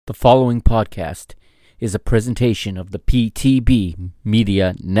The following podcast is a presentation of the PTB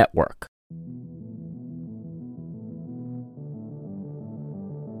Media Network.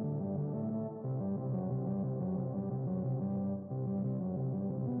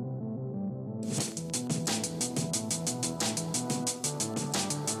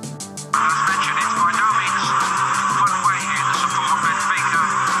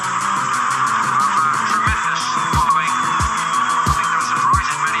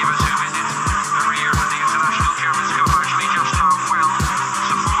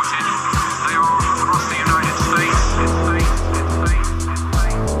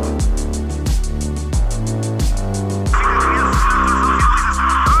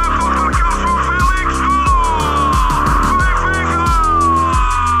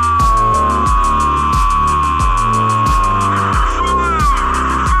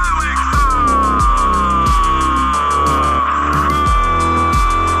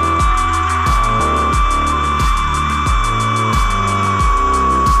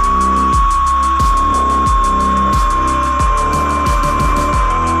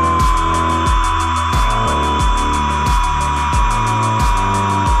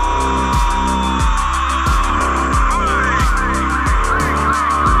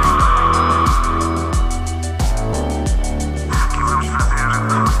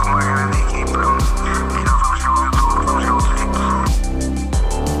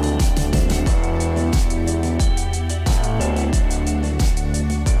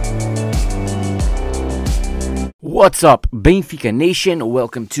 What's up, Benfica Nation?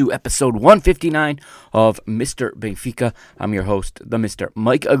 Welcome to episode 159 of Mr. Benfica. I'm your host, the Mr.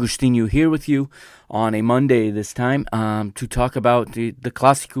 Mike Agostinho, here with you on a Monday this time to talk about the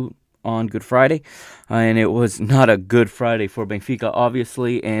Clásico on Good Friday. And it was not a good Friday for Benfica,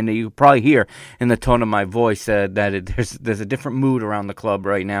 obviously, and you probably hear in the tone of my voice that there's a different mood around the club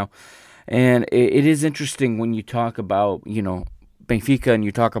right now. And it is interesting when you talk about, Benfica, and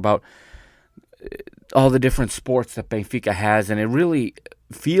you talk about all the different sports that Benfica has, and it really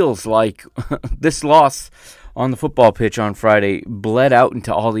feels like this loss on the football pitch on Friday bled out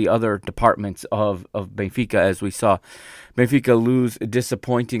into all the other departments of Benfica, as we saw Benfica lose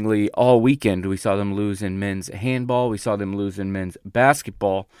disappointingly all weekend. We saw them lose in men's handball, we saw them lose in men's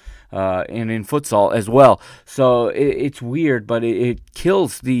basketball, and in futsal as well. So it's weird, but it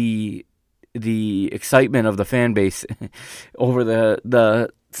kills the excitement of the fan base over the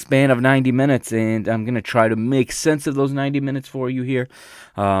span of 90 minutes, and I'm going to try to make sense of those 90 minutes for you here,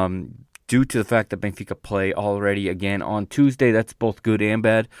 due to the fact that Benfica play already again on Tuesday. That's both good and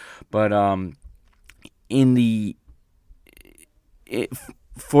bad, but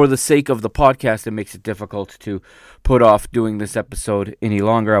for the sake of the podcast, it makes it difficult to put off doing this episode any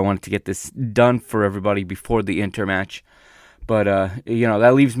longer. I wanted to get this done for everybody before the Inter match, but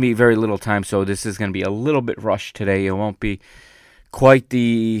that leaves me very little time, so this is going to be a little bit rushed today. It won't be quite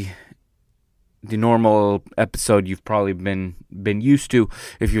the normal episode you've probably been used to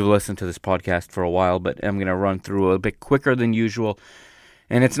if you've listened to this podcast for a while, but I'm going to run through a bit quicker than usual.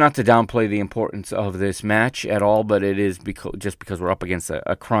 And it's not to downplay the importance of this match at all, but it is because we're up against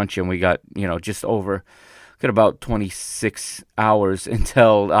a crunch, and we got got about 26 hours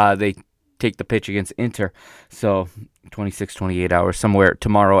until they take the pitch against Inter. So 26, 28 hours, somewhere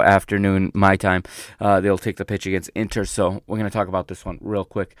tomorrow afternoon, my time, they'll take the pitch against Inter. So we're going to talk about this one real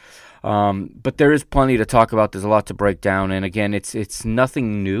quick. But there is plenty to talk about. There's a lot to break down. And again, it's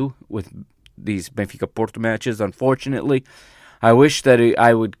nothing new with these Benfica Porto matches, unfortunately. I wish that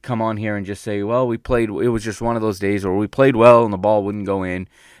I would come on here and just say, well, we played, it was just one of those days where we played well and the ball wouldn't go in.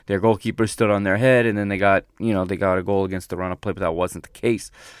 Their goalkeeper stood on their head, and then they got a goal against the run-up play, but that wasn't the case.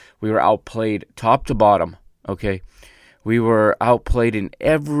 We were outplayed top to bottom, okay? We were outplayed in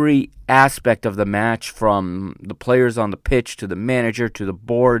every aspect of the match, from the players on the pitch to the manager to the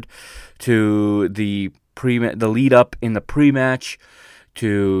board to the lead-up in the pre-match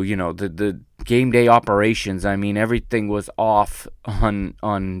to, the game day operations. I mean, everything was off on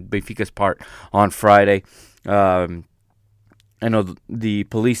Benfica's part on Friday. I know the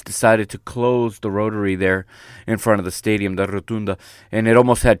police decided to close the rotary there in front of the stadium, the Rotunda, and it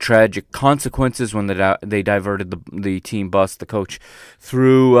almost had tragic consequences when they diverted the team bus, the coach,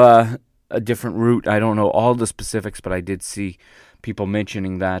 through a different route. I don't know all the specifics, but I did see people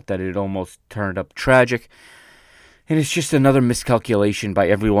mentioning that it almost turned up tragic. And it's just another miscalculation by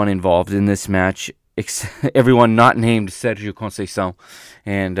everyone involved in this match, everyone not named Sergio Conceição.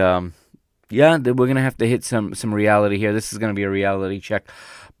 And we're going to have to hit some reality here. This is going to be a reality check.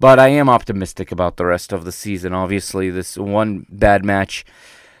 But I am optimistic about the rest of the season. Obviously, this one bad match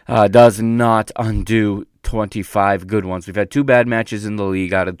does not undo 25 good ones. We've had 2 bad matches in the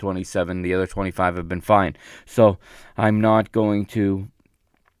league out of 27. The other 25 have been fine. So I'm not going to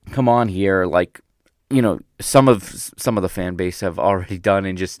come on here like, some of the fan base have already done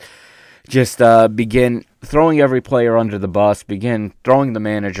and just begin throwing every player under the bus, begin throwing the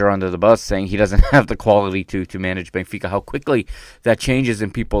manager under the bus, saying he doesn't have the quality to manage Benfica. How quickly that changes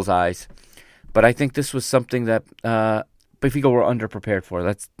in people's eyes. But I think this was something that Benfica were underprepared for.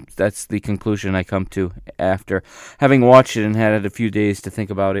 That's the conclusion I come to after having watched it and had a few days to think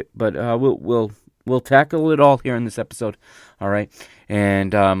about it. But we'll tackle it all here in this episode. All right,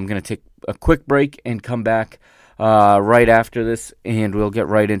 and I'm gonna take a quick break and come back right after this, and we'll get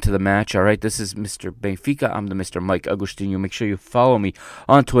right into the match. All right, this is Mr. Benfica. I'm the Mr. Mike Agostinho. Make sure you follow me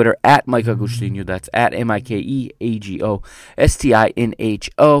on Twitter at Mike Agostinho. That's at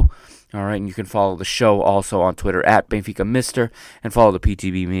MikeAgostinho. All right, and you can follow the show also on Twitter at Benfica Mister, and follow the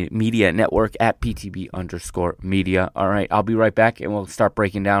PTB Media Network at PTB_media. All right, I'll be right back, and we'll start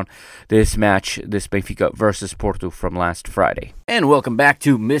breaking down this match, this Benfica versus Porto from last Friday. And welcome back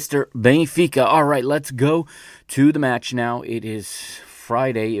to Mr. Benfica. All right, let's go to the match now. It is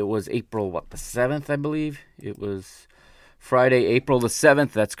Friday. It was April, the 7th, I believe? It was Friday, April the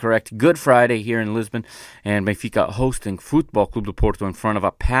 7th, that's correct. Good Friday here in Lisbon, and Benfica hosting Futebol Clube do Porto in front of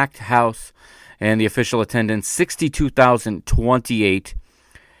a packed house, and the official attendance, 62,028.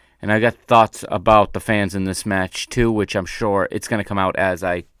 And I got thoughts about the fans in this match, too, which I'm sure it's going to come out as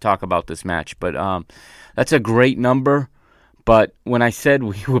I talk about this match. But that's a great number, but when I said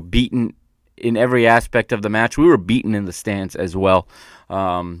we were beaten in every aspect of the match, we were beaten in the stands as well.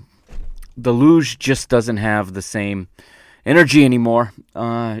 The Luge just doesn't have the same energy anymore.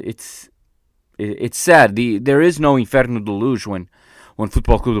 It's sad. There is no Inferno do Luge when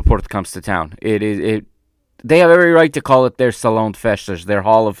Futebol Clube do Porto comes to town. They have every right to call it their Salão de Festas, their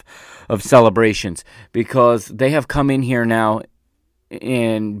hall of celebrations, because they have come in here now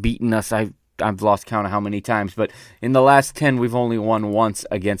and beaten us. I've lost count of how many times, but in the last 10, we've only won once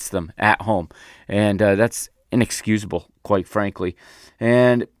against them at home, and that's inexcusable, quite frankly.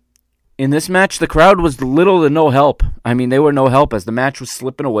 And in this match, the crowd was little to no help. I mean, they were no help. As the match was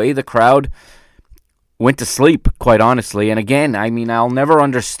slipping away, the crowd went to sleep, quite honestly. And again, I mean, I will never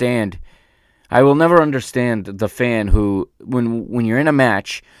understand the fan who, when you're in a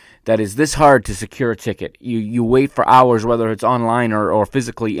match that is this hard to secure a ticket, you wait for hours, whether it's online or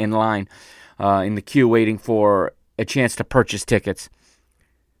physically in line, in the queue waiting for a chance to purchase tickets,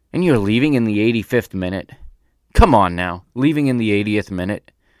 and you're leaving in the 85th minute. Come on now, leaving in the 80th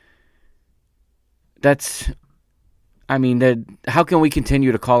minute. How can we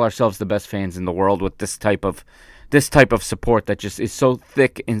continue to call ourselves the best fans in the world with this type of support that just is so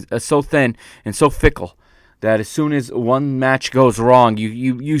thick and so thin and so fickle that as soon as one match goes wrong,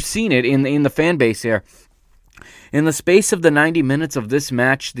 you've seen it in the fan base here. In the space of the 90 minutes of this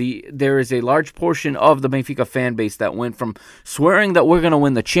match, there is a large portion of the Benfica fan base that went from swearing that we're going to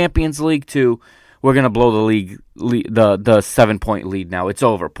win the Champions League to we're going to blow the league, the 7-point lead now. It's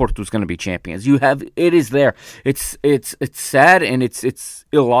over. Porto's going to be champions. It is there. It's sad and it's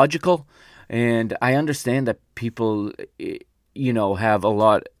illogical, and I understand that people, have a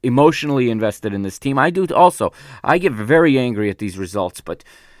lot emotionally invested in this team. I do also. I get very angry at these results, but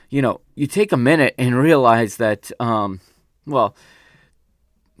you take a minute and realize that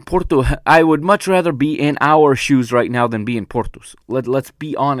Porto, I would much rather be in our shoes right now than be in Porto's. Let's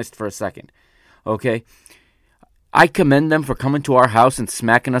be honest for a second. Okay, I commend them for coming to our house and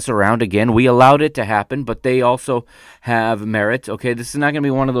smacking us around again. We allowed it to happen, but they also have merit. Okay, this is not going to be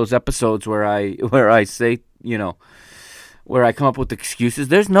one of those episodes where I say, where I come up with excuses.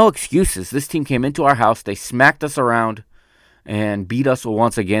 There's no excuses. This team came into our house, they smacked us around, and beat us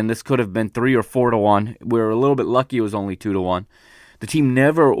once again. This could have been 3 or 4-1. We were a little bit lucky; it was only 2-1. The team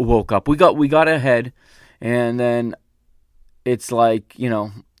never woke up. We got ahead, and then it's like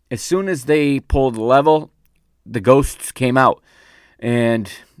as soon as they pulled level, the ghosts came out. And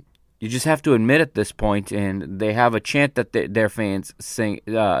you just have to admit at this point, and they have a chant that their fans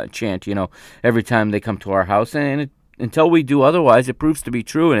chant, every time they come to our house. And until we do otherwise, it proves to be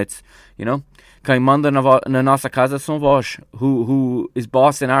true. And it's, quem manda na nossa casa são vós. Who is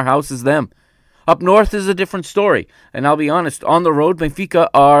boss in our house is them. Up north is a different story. And I'll be honest, on the road, Benfica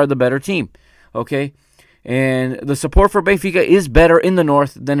are the better team. Okay? And the support for Benfica is better in the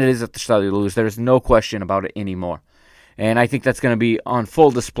north than it is at the Estádio da Luz. There's no question about it anymore. And I think that's going to be on full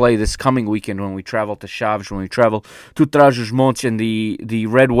display this coming weekend when we travel to Chaves, when we travel to Trás-os-Montes, and the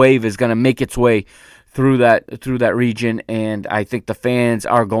red wave is going to make its way through that region. And I think the fans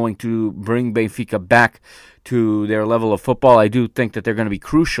are going to bring Benfica back to their level of football. I do think that they're going to be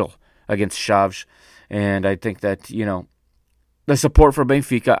crucial against Chaves. And I think that, the support for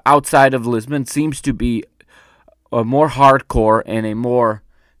Benfica outside of Lisbon seems to be a more hardcore and a more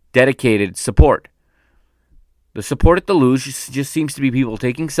dedicated support. The support at the Luge just seems to be people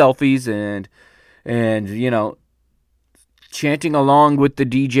taking selfies and chanting along with the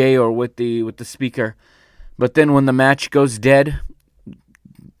DJ or with the speaker. But then when the match goes dead,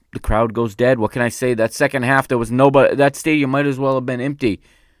 the crowd goes dead. What can I say? That second half, there was nobody. That stadium might as well have been empty.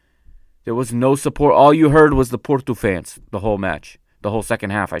 There was no support. All you heard was the Porto fans the whole match. The whole second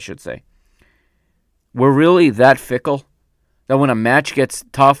half, I should say. We're really that fickle that when a match gets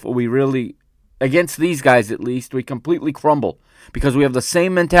tough, we really, against these guys at least, we completely crumble. Because we have the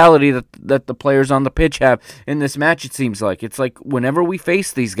same mentality that the players on the pitch have in this match, it seems like. It's like whenever we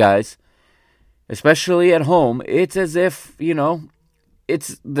face these guys, especially at home, it's as if,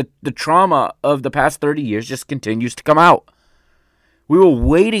 it's the trauma of the past 30 years just continues to come out. We were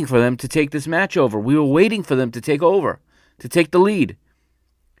waiting for them to take this match over. We were waiting for them to take over, to take the lead.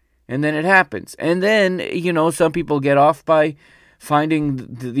 And then it happens. And then, some people get off by finding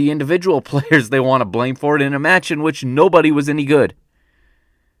the individual players they want to blame for it in a match in which nobody was any good.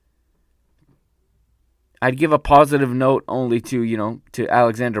 I'd give a positive note only to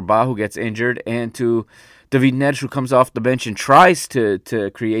Alexander Ba, who gets injured, and to David Neres, who comes off the bench and tries to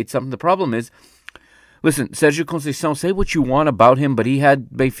create something. The problem is, listen, Sergio Conceição, say what you want about him, but he had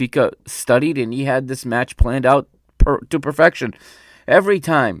Benfica studied and he had this match planned out to perfection. Every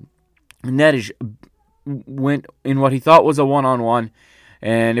time Neres went in what he thought was a one-on-one,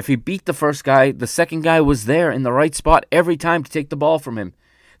 and if he beat the first guy, the second guy was there in the right spot every time to take the ball from him.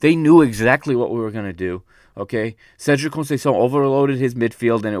 They knew exactly what we were going to do, okay? Sergio Conceição overloaded his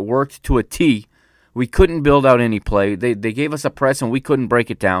midfield, and it worked to a T. We couldn't build out any play. They gave us a press, and we couldn't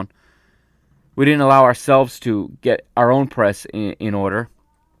break it down. We didn't allow ourselves to get our own press in order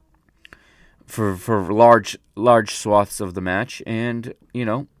for large swaths of the match. And,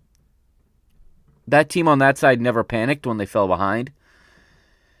 that team on that side never panicked when they fell behind.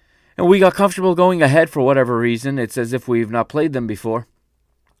 And we got comfortable going ahead for whatever reason. It's as if we've not played them before.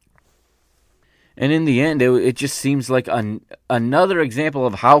 And in the end, it just seems like another example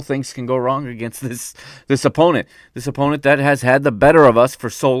of how things can go wrong against this opponent. This opponent that has had the better of us for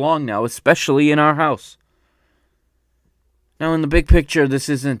so long now, especially in our house. Now, in the big picture, this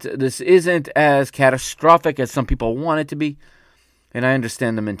isn't as catastrophic as some people want it to be. And I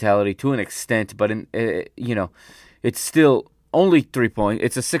understand the mentality to an extent, but it's still only 3 points.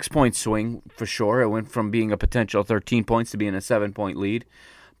 It's a 6-point swing for sure. It went from being a potential 13 points to being a 7-point lead.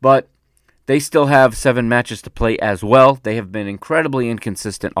 But they still have 7 matches to play as well. They have been incredibly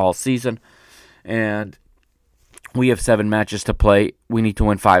inconsistent all season. And we have 7 matches to play. We need to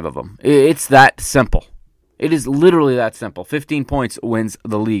win 5 of them. It's that simple. It is literally that simple. 15 points wins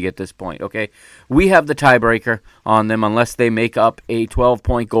the league at this point, okay? We have the tiebreaker on them unless they make up a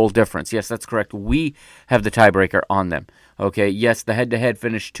 12-point goal difference. Yes, that's correct. We have the tiebreaker on them, okay? Yes, the head-to-head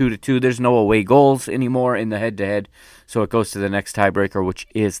finished 2-2. There's no away goals anymore in the head-to-head, so it goes to the next tiebreaker, which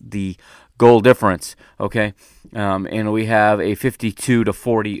is the goal difference, okay? And we have a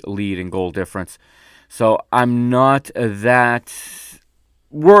 52-40 lead in goal difference. So I'm not that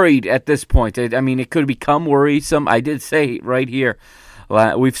worried at this point. I mean, it could become worrisome. I did say right here,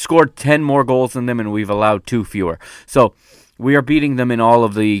 we've scored 10 more goals than them and we've allowed 2 fewer. So we are beating them in all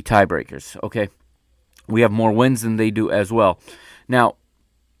of the tiebreakers, okay? We have more wins than they do as well. Now,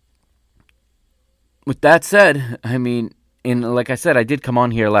 with that said, I mean, like I said, I did come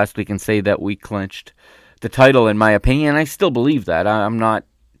on here last week and say that we clinched the title, in my opinion, and I still believe that. I'm not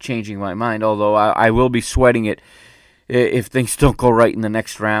changing my mind, although I will be sweating it if things don't go right in the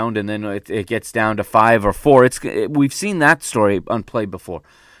next round, and then it gets down to 5 or 4. We've seen that story unplayed before.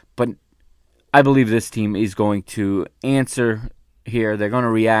 But I believe this team is going to answer here. They're going to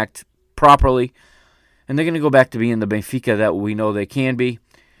react properly, and they're going to go back to being the Benfica that we know they can be.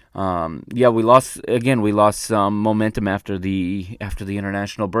 We lost some momentum after the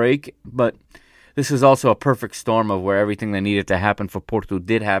international break, but this is also a perfect storm of where everything that needed to happen for Porto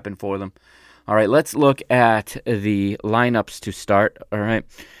did happen for them. All right, let's look at the lineups to start. All right,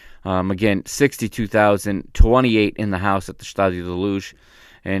 again, 62,028 in the house at the Estádio da Luz,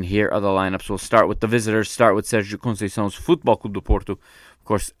 and here are the lineups. We'll start with the visitors. Start with Sérgio Conceição's Futebol Clube do Porto. Of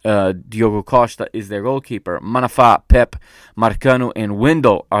course, Diogo Costa is their goalkeeper. Manafá, Pep, Marcano, and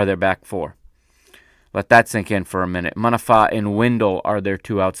Wendel are their back four. Let that sink in for a minute. Manafá and Wendel are their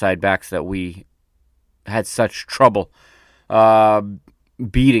 2 outside backs that we had such trouble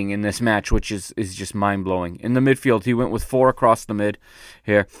beating in this match, which is just mind-blowing. In the midfield, he went with 4 across the mid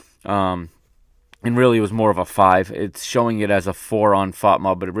here. And really it was more of a 5. It's showing it as a 4 on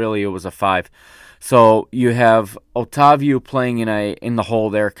Fatma, but really it was a 5. So you have Otavio playing in the hole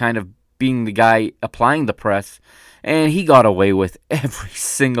there, kind of being the guy applying the press, and he got away with every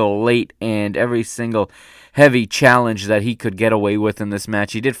single late and every single heavy challenge that he could get away with in this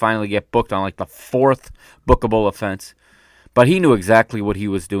match. He did finally get booked on like the fourth bookable offense, but he knew exactly what he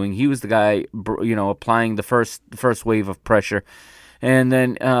was doing. He was the guy, applying the first wave of pressure, and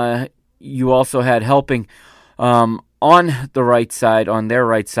then you also had helping on the right side. On their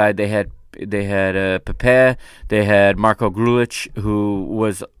right side, they had Pepe, they had Marko Grulic, who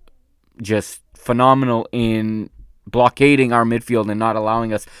was just phenomenal in blockading our midfield and not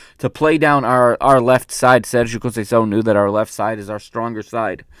allowing us to play down our left side. Sergio Conceição knew that our left side is our stronger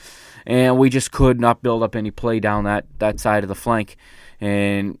side, and we just could not build up any play down that side of the flank.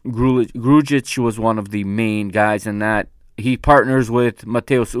 And Grujic was one of the main guys in that. He partners with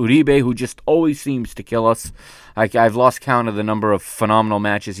Mateus Uribe, who just always seems to kill us. I've lost count of the number of phenomenal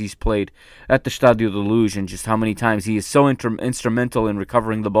matches he's played at the Stadio de Luz, and just how many times he is so instrumental in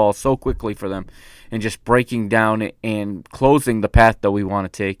recovering the ball so quickly for them and just breaking down and closing the path that we want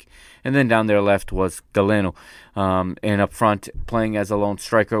to take. And then down their left was Galeno. And up front, playing as a lone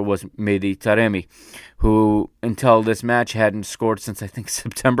striker, was Mehdi Taremi, who until this match hadn't scored since, I think,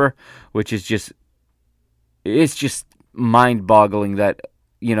 September, which is just mind-boggling that,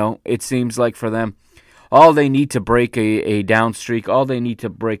 it seems like for them, all they need to break a down streak, all they need to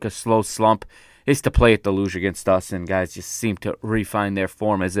break a slow slump is to play at the Luge against us, and guys just seem to refine their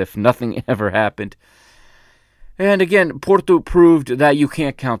form as if nothing ever happened. And again, Porto proved that you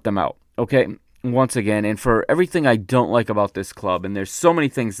can't count them out, okay? Once again, and for everything I don't like about this club, and there's so many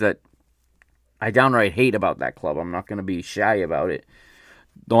things that I downright hate about that club, I'm not going to be shy about it.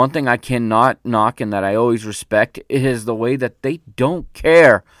 The one thing I cannot knock and that I always respect is the way that they don't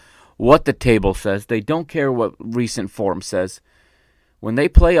care what the table says. They don't care what recent form says. When they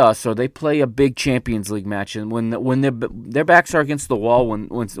play us or they play a big Champions League match, and when their backs are against the wall,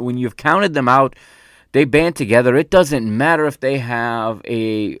 when you've counted them out, they band together. It doesn't matter if they have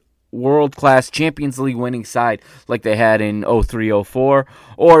a world-class Champions League winning side like they had in 03-04,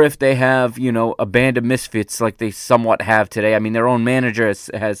 or if they have, a band of misfits like they somewhat have today. I mean, their own manager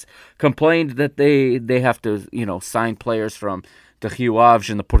has complained that they have to, sign players from the Rio Aves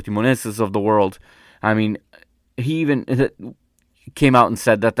and the Portimonenses of the world. I mean, he even came out and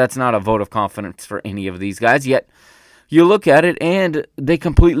said that that's not a vote of confidence for any of these guys, yet you look at it and they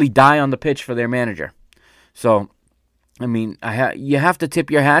completely die on the pitch for their manager. So, I mean, you have to tip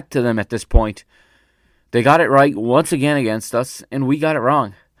your hat to them at this point. They got it right once again against us, and we got it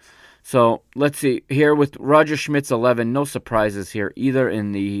wrong. So, let's see. Here with Roger Schmidt's 11, no surprises here either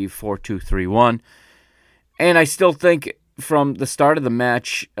in the 4-2-3-1. And I still think from the start of the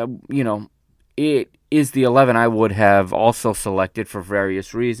match, it is the 11 I would have also selected for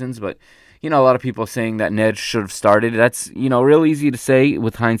various reasons, but a lot of people saying that Ned should have started. That's, real easy to say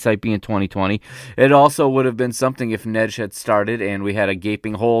with hindsight being 2020. It also would have been something if Ned had started and we had a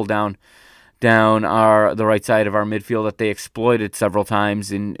gaping hole down the right side of our midfield that they exploited several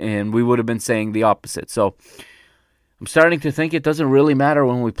times, and we would have been saying the opposite. So I'm starting to think it doesn't really matter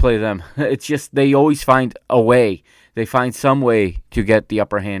when we play them. It's just they always find a way. They find some way to get the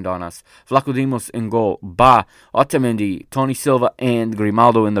upper hand on us. Flaco Dimos in goal. Ba, Otamendi, Tony Silva, and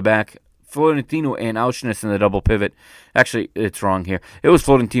Grimaldo in the back. Florentino and Auschnitz in the double pivot. Actually, it's wrong here. It was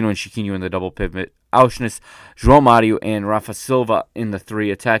Florentino and Chiquinho in the double pivot. Auschnitz, João Mario, and Rafa Silva in the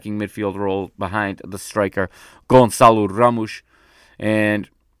three attacking midfield role behind the striker Gonçalo Ramos. And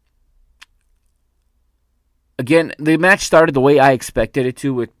again, the match started the way I expected it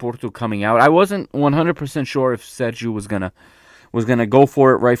to, with Porto coming out. I wasn't 100% sure if Sergio was gonna go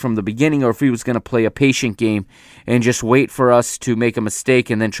for it right from the beginning, or if he was gonna play a patient game and just wait for us to make a mistake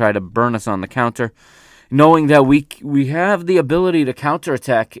and then try to burn us on the counter, knowing that we have the ability to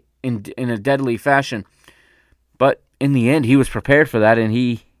counterattack in a deadly fashion. But in the end, he was prepared for that, and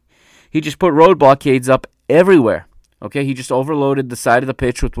he just put road blockades up everywhere. Okay, he just overloaded the side of the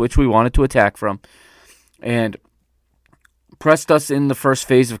pitch with which we wanted to attack from, and pressed us in the first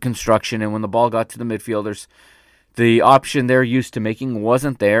phase of construction. And when the ball got to the midfielders, the option they're used to making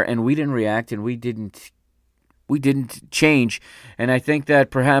wasn't there, and we didn't react, and we didn't change. And I think that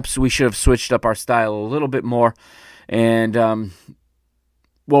perhaps we should have switched up our style a little bit more. And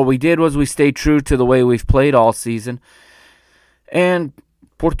what we did was we stayed true to the way we've played all season, and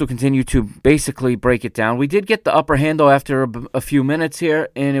Porto continued to basically break it down. We did get the upper hand, though, after a few minutes here,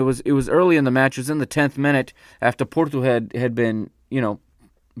 and it was early in the match. It was in the 10th minute after Porto had been,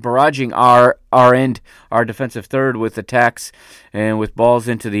 barraging our end, our defensive third, with attacks and with balls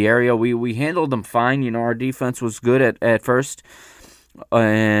into the area. We handled them fine. Our defense was good at first.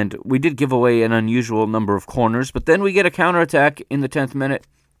 and we did give away an unusual number of corners, but then we get a counterattack in the 10th minute,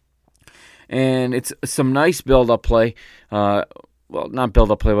 and it's some nice build-up play. Well, not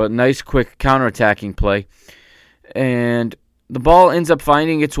build-up play, but nice, quick counterattacking play. And the ball ends up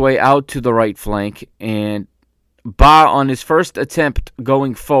finding its way out to the right flank, and Ba, on his first attempt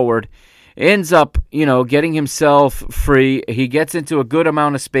going forward, ends up, getting himself free. He gets into a good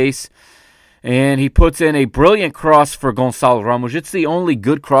amount of space, and he puts in a brilliant cross for Gonçalo Ramos. It's the only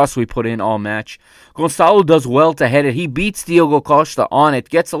good cross we put in all match. Gonçalo does well to head it. He beats Diogo Costa on it,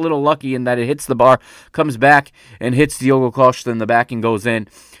 gets a little lucky in that it hits the bar, comes back and hits Diogo Costa in the back and goes in.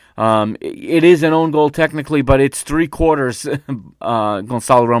 It is an own goal technically, but it's 3/4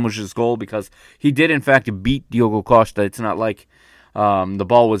 Gonçalo Ramos' goal because he did in fact beat Diogo Costa. It's not like the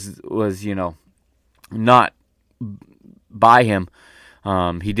ball was not by him.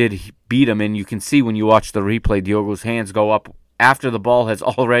 He did beat him, and you can see when you watch the replay, Diogo's hands go up after the ball has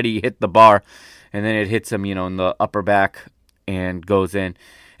already hit the bar, and then it hits him, in the upper back and goes in.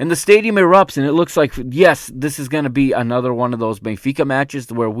 And the stadium erupts, and it looks like, yes, this is going to be another one of those Benfica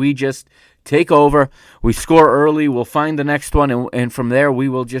matches where we just take over, we score early, we'll find the next one, and from there we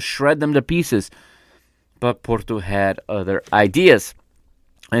will just shred them to pieces. But Porto had other ideas,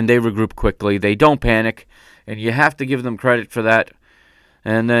 and they regroup quickly. They don't panic, and you have to give them credit for that.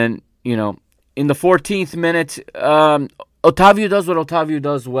 And then, in the 14th minute, Otavio does what Otavio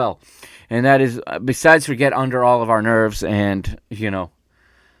does well, and that is, besides forget under all of our nerves and,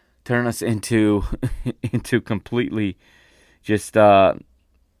 turn us into completely just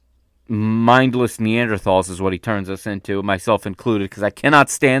mindless Neanderthals is what he turns us into, myself included, because I cannot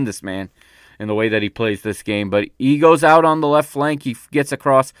stand this man in the way that he plays this game. But he goes out on the left flank, he gets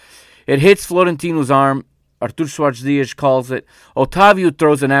across, it hits Florentino's arm, Artur Soares calls it, Otavio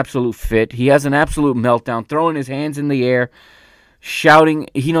throws an absolute fit, he has an absolute meltdown, throwing his hands in the air, shouting,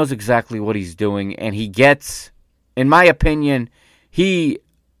 he knows exactly what he's doing, and he gets, in my opinion, he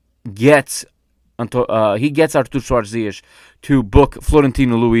gets Artur Soares to book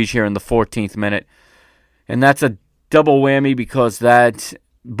Florentino Luis here in the 14th minute. And that's a double whammy because that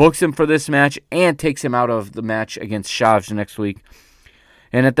books him for this match and takes him out of the match against Chaves next week.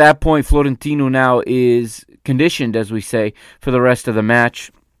 And at that point, Florentino now is conditioned, as we say, for the rest of the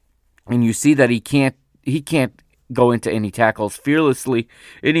match. And you see that he can't go into any tackles fearlessly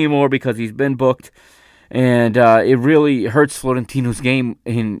anymore because he's been booked. And it really hurts Florentino's game,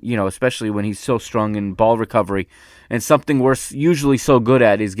 especially when he's so strong in ball recovery. And something we're usually so good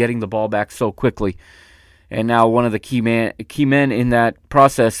at is getting the ball back so quickly. And now one of the key men in that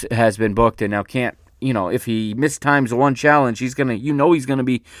process has been booked, and now can't. If he mistimes one challenge, he's gonna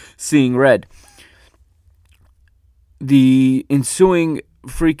be seeing red. The ensuing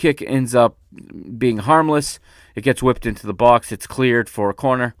free kick ends up being harmless. It gets whipped into the box. It's cleared for a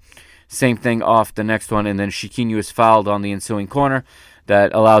corner. Same thing off the next one, and then Chiquinho is fouled on the ensuing corner.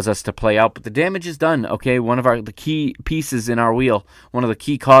 That allows us to play out, but the damage is done, okay? One of the key pieces in our wheel, one of the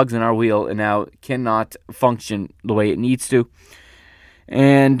key cogs in our wheel, and now cannot function the way it needs to.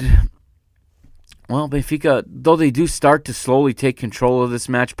 And, well, Benfica, though they do start to slowly take control of this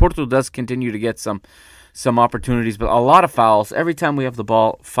match, Porto does continue to get some opportunities, but a lot of fouls. Every time we have the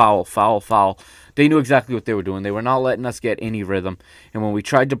ball, foul. They knew exactly what they were doing. They were not letting us get any rhythm. And when we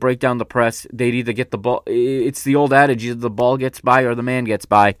tried to break down the press, they'd either get the ball. It's the old adage, either the ball gets by or the man gets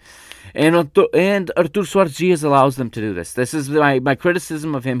by. And Artur Soares allows them to do this. This is my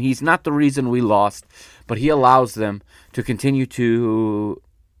criticism of him. He's not the reason we lost, but he allows them to continue to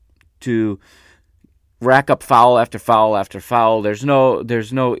rack up foul after foul after foul. There's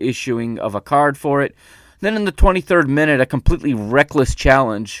no issuing of a card for it. Then in the 23rd minute, a completely reckless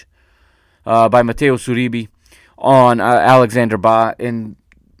challenge by Mateo Suribi on Alexander Ba. And,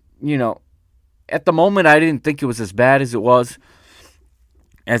 at the moment, I didn't think it was as bad as it was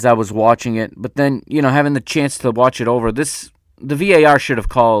as I was watching it. But then, having the chance to watch it over, the VAR should have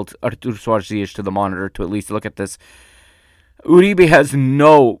called Artur Soares to the monitor to at least look at this. Uribe has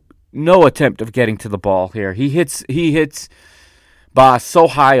no attempt of getting to the ball here. He hits Ba so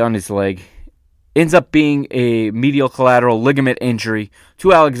high on his leg. Ends up being a medial collateral ligament injury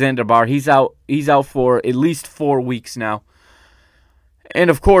to Alexander Ba. He's out for at least 4 weeks now. And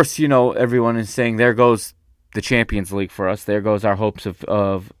of course, everyone is saying there goes the Champions League for us. There goes our hopes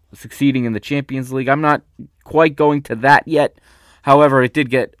of succeeding in the Champions League. I'm not quite going to that yet. However, it did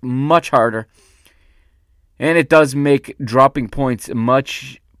get much harder. And it does make dropping points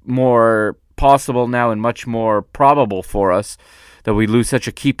much more possible now and much more probable for us that we lose such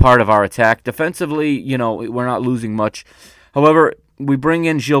a key part of our attack. Defensively, we're not losing much. However, we bring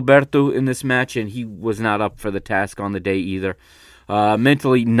in Gilberto in this match, and he was not up for the task on the day either.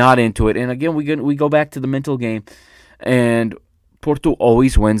 mentally not into it. And again, we go back to the mental game, and Porto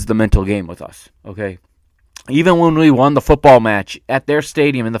always wins the mental game with us, okay? Even when we won the football match at their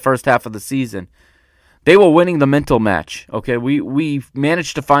stadium in the first half of the season, they were winning the mental match, okay? We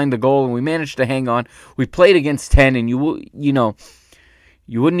managed to find the goal, and we managed to hang on. We played against 10, and you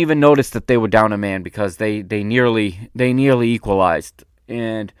wouldn't even notice that they were down a man because they nearly equalized.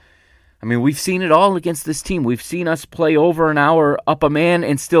 And I mean, we've seen it all against this team. We've seen us play over an hour up a man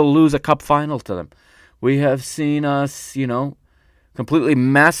and still lose a cup final to them. We have seen us, completely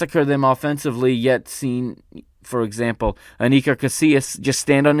massacre them offensively, yet seen, for example, Iker Casillas just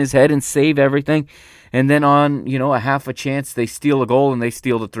stand on his head and save everything. And then on, a half a chance, they steal a goal and they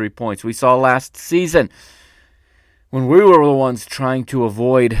steal the 3 points. We saw last season when we were the ones trying to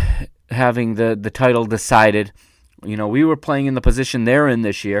avoid having the title decided. We were playing in the position they're in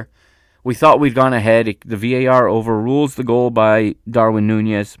this year. We thought we'd gone ahead. The VAR overrules the goal by Darwin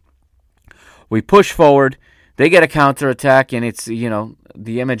Nunez. We push forward. They get a counterattack, and it's, the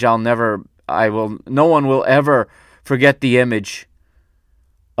image no one will ever forget the image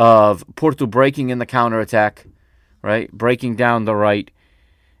of Porto breaking in the counterattack, right? Breaking down the right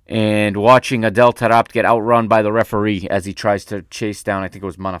and watching Adel Taarabt get outrun by the referee as he tries to chase down, I think it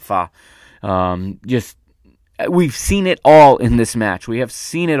was Manafá. We've seen it all in this match. We have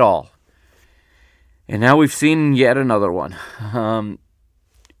seen it all. And now we've seen yet another one.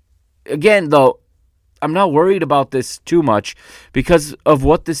 Again, though, I'm not worried about this too much because of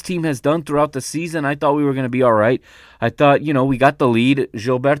what this team has done throughout the season. I thought we were going to be all right. I thought, we got the lead.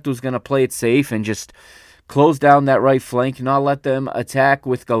 Gilberto's going to play it safe and just close down that right flank, not let them attack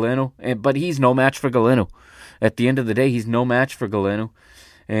with Galeno. But he's no match for Galeno. At the end of the day, he's no match for Galeno.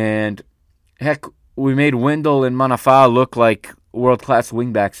 And, heck, we made Wendell and Manafá look like world-class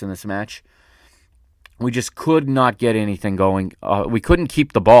wingbacks in this match. We just could not get anything going. We couldn't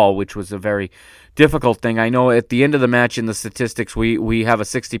keep the ball, which was a very difficult thing. I know at the end of the match in the statistics, we have a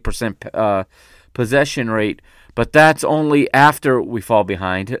 60% possession rate, but that's only after we fall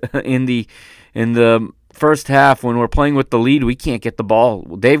behind. In the first half, when we're playing with the lead, we can't get the ball.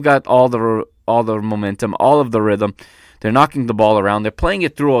 They've got all the momentum, all of the rhythm. They're knocking the ball around. They're playing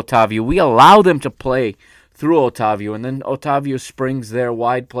it through Otavio. We allow them to play through Otavio, and then Otavio springs their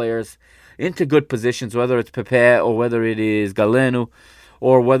wide players into good positions, whether it's Pepe or whether it is Galeno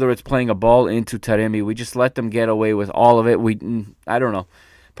or whether it's playing a ball into Taremi. We just let them get away with all of it. I don't know.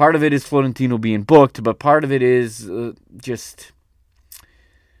 Part of it is Florentino being booked, but part of it is there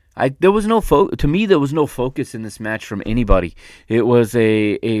was no to me there was no focus in this match from anybody. It was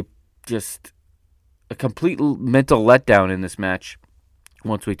just a complete mental letdown in this match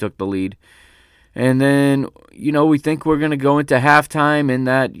once we took the lead. And then, we think we're going to go into halftime, and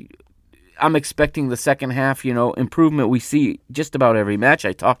that I'm expecting the second half, improvement we see just about every match.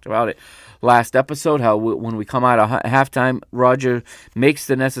 I talked about it last episode, how when we come out of halftime, Roger makes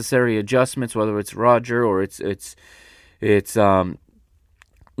the necessary adjustments, whether it's Roger or it's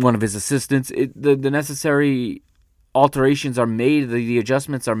one of his assistants. The necessary alterations are made, the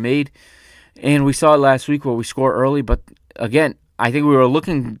adjustments are made, and we saw it last week where we score early, but again, I think we were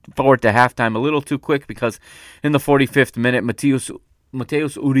looking forward to halftime a little too quick because in the 45th minute, Mateus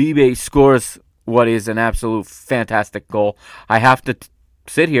Uribe scores what is an absolute fantastic goal. I have to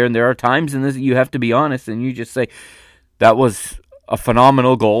sit here, and there are times in this you have to be honest, and you just say, that was a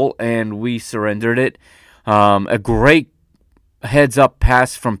phenomenal goal, and we surrendered it. A great heads-up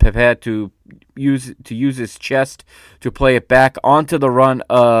pass from Pepe to use his chest to play it back onto the run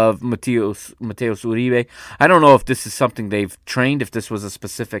of Mateus Uribe. I don't know if this is something they've trained, if this was a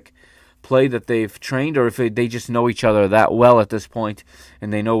specific play that they've trained, or if they just know each other that well at this point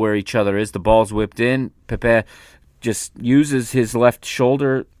and they know where each other is. The ball's whipped in. Pepe just uses his left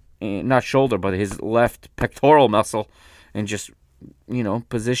shoulder, not shoulder, but his left pectoral muscle, and just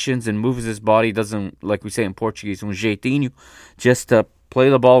positions and moves his body. Doesn't, like we say in Portuguese, jeitinho, just to play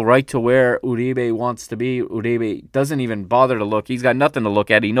the ball right to where Uribe wants to be. Uribe doesn't even bother to look. He's got nothing to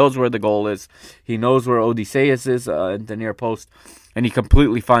look at. He knows where the goal is. He knows where Odysseus is at the near post, and he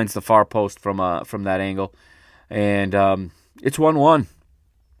completely finds the far post from that angle. And it's 1-1,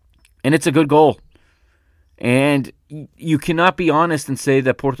 and it's a good goal. And you cannot be honest and say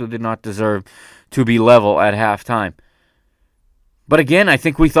that Porto did not deserve to be level at halftime. But again, I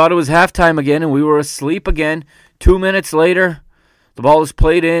think we thought it was halftime again, and we were asleep again. 2 minutes later, the ball is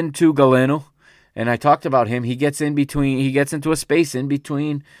played in to Galeno, and I talked about him. He gets in between. He gets into a space in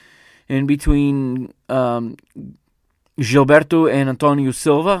between Gilberto and Antonio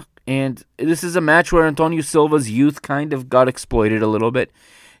Silva, and this is a match where Antonio Silva's youth kind of got exploited a little bit.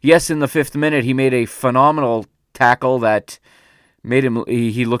 Yes, in the 5th minute, he made a phenomenal tackle that made him.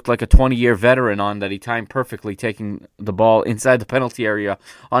 He looked like a 20-year veteran on that. He timed perfectly, taking the ball inside the penalty area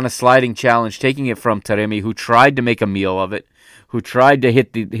on a sliding challenge, taking it from Taremi, who tried to make a meal of it, who tried to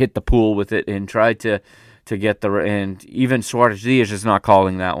hit the pool with it, and tried to get and even Suarez Diaz is not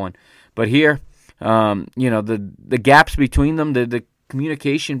calling that one. But here, the gaps between them, the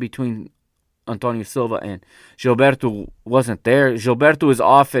communication between Antonio Silva and Gilberto wasn't there. Gilberto is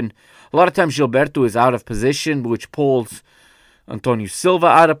often, a lot of times Gilberto is out of position, which pulls Antonio Silva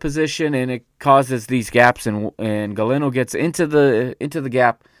out of position, and it causes these gaps, and Galeno gets into the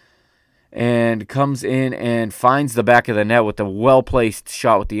gap and comes in and finds the back of the net with a well-placed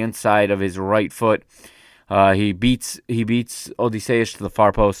shot with the inside of his right foot. He beats Odysseus to the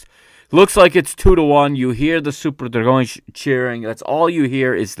far post. Looks like it's 2-1. You hear the Super Dragões cheering. That's all you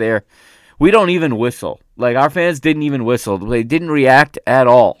hear is there. We don't even whistle. Like, our fans didn't even whistle. They didn't react at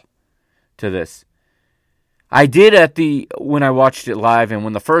all to this. I did when I watched it live, and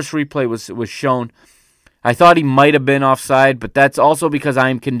when the first replay was shown, I thought he might have been offside, but that's also because I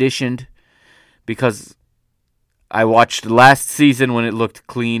am conditioned, because I watched last season when it looked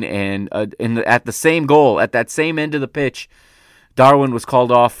clean, and at the same goal, at that same end of the pitch, Darwin was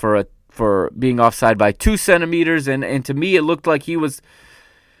called off for being offside by 2 centimeters, and to me it looked like he was.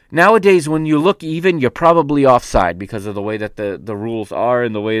 Nowadays, when you look even, you're probably offside because of the way that the rules are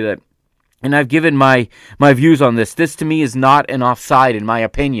and the way that. And I've given my views on this. This, to me, is not an offside, in my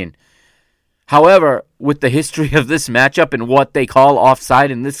opinion. However, with the history of this matchup and what they call offside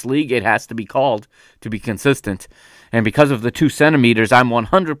in this league, it has to be called to be consistent. And because of the 2 centimeters, I'm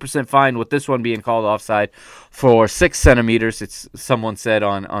 100% fine with this one being called offside. For 6 centimeters, it's someone said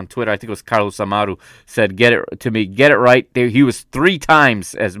on Twitter, I think it was Carlos Amaru, said, get it right. He was 3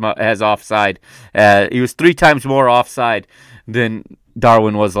 times as offside. He was 3 times more offside than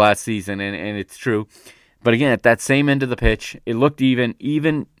Darwin was last season, and it's true. But again, at that same end of the pitch, it looked even.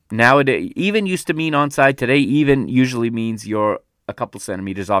 Even nowadays, even used to mean onside. Today, even usually means you're a couple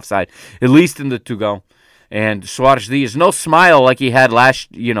centimeters offside, at least in the to-go. And Suarez Diaz, no smile like he had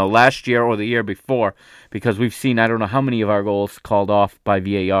last year or the year before, because we've seen, I don't know how many of our goals called off by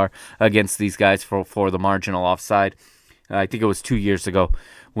VAR against these guys for the marginal offside. I think it was 2 years ago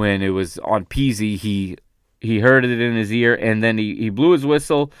when it was on Pizzi. He heard it in his ear, and then he blew his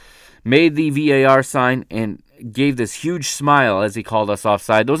whistle, made the VAR sign, and gave this huge smile as he called us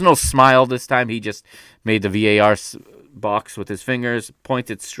offside. There was no smile this time. He just made the VAR box with his fingers,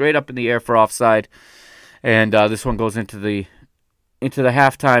 pointed straight up in the air for offside. And this one goes into the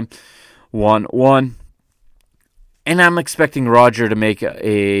halftime, 1-1. And I'm expecting Roger to make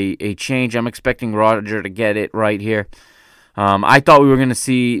a change. I'm expecting Roger to get it right here. I thought we were going to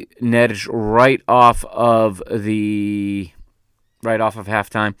see Neres right off of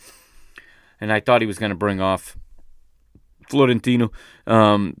halftime, and I thought he was going to bring off Florentino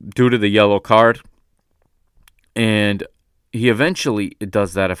due to the yellow card, and he eventually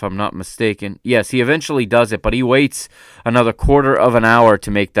does that, if I'm not mistaken. Yes, he eventually does it, but he waits another quarter of an hour to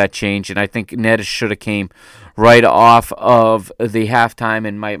make that change, and I think Neres should have came right off of the halftime,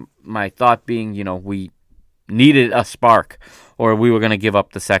 and my thought being, we needed a spark, or we were going to give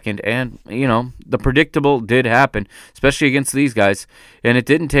up the second, and, the predictable did happen, especially against these guys, and it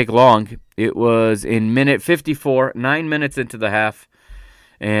didn't take long. It was in minute 54, 9 minutes into the half,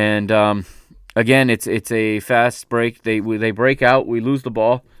 and, again, it's a fast break. They break out. We lose the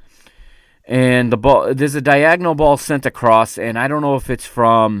ball, and there's a diagonal ball sent across, and I don't know if it's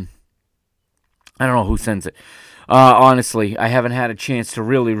from. I don't know who sends it. Honestly, I haven't had a chance to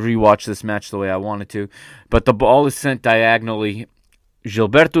really rewatch this match the way I wanted to, but the ball is sent diagonally.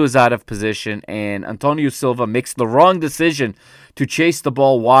 Gilberto is out of position, and Antonio Silva makes the wrong decision to chase the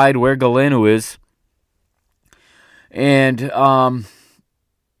ball wide where Galeno is, and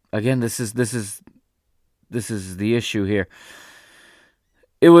again, this is the issue here.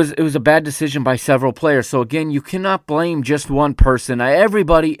 It was a bad decision by several players. So again, you cannot blame just one person.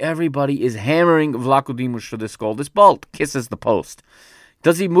 Everybody is hammering Vlaco Dimos for this goal. This ball kisses the post.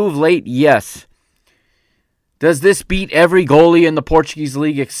 Does he move late? Yes. Does this beat every goalie in the Portuguese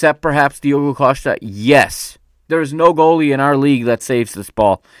league except perhaps Diogo Costa? Yes. There is no goalie in our league that saves this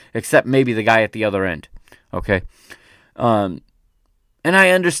ball except maybe the guy at the other end. Okay. And I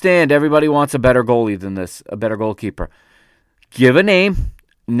understand everybody wants a better goalie than this, a better goalkeeper. Give a name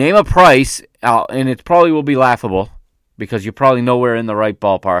a price, and it probably will be laughable because you're probably nowhere in the right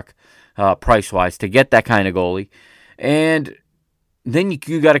ballpark price-wise to get that kind of goalie. And then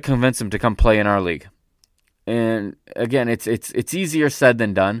you got to convince him to come play in our league. And again, it's easier said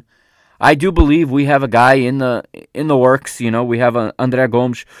than done. I do believe we have a guy in the works. We have André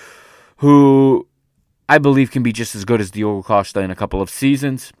Gomes, who I believe can be just as good as Diogo Costa in a couple of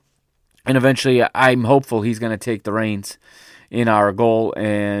seasons. And eventually, I'm hopeful he's going to take the reins in our goal.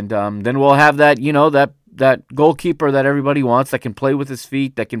 And then we'll have that, that goalkeeper that everybody wants, that can play with his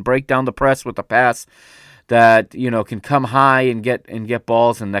feet, that can break down the press with the pass, that, can come high and get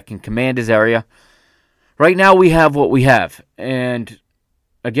balls, and that can command his area. Right now, we have what we have. And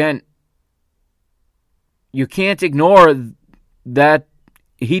again, you can't ignore that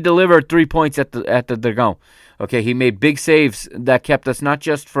he delivered 3 points at the Dragão. Okay, he made big saves that kept us not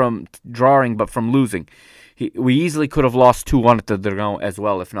just from drawing, but from losing. We easily could have lost 2-1 at the Dragão as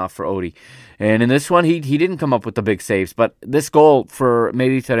well, if not for Odi. And in this one, he didn't come up with the big saves. But this goal for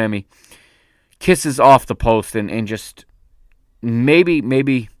Mehdi Taremi kisses off the post and just maybe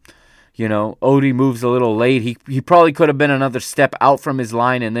Odi moves a little late. He probably could have been another step out from his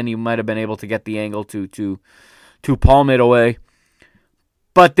line, and then he might have been able to get the angle to palm it away.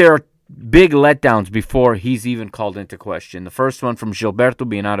 But there are big letdowns before he's even called into question. The first one from Gilberto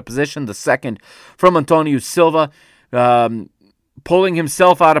being out of position. The second from Antonio Silva pulling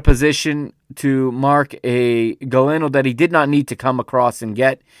himself out of position to mark a Galeno that he did not need to come across and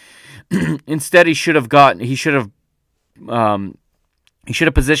get. Instead, he should have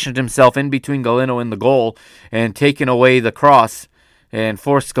positioned himself in between Galeno and the goal and taken away the cross and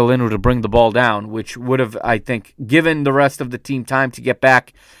forced Galeno to bring the ball down, which would have, I think, given the rest of the team time to get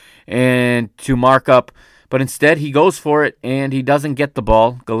back and to mark up. But instead, he goes for it, and he doesn't get the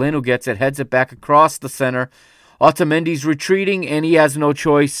ball. Galeno gets it, heads it back across the center. Otamendi's retreating, and he has no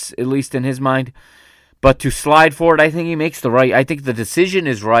choice, at least in his mind, but to slide forward. I think he makes I think the decision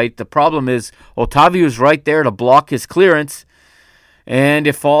is right. The problem is Otavio's right there to block his clearance, and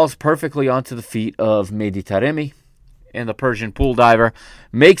it falls perfectly onto the feet of Mehdi Taremi. And the Persian pool diver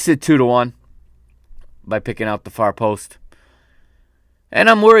makes it 2-1 by picking out the far post. And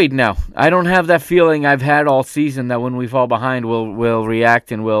I'm worried now. I don't have that feeling I've had all season that when we fall behind, we'll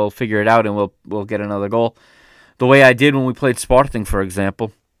react and we'll figure it out and we'll get another goal. The way I did when we played Sporting, for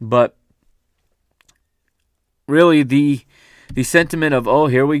example. But really, the sentiment of,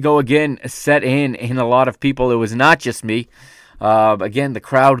 here we go again, set in a lot of people. It was not just me. Again, the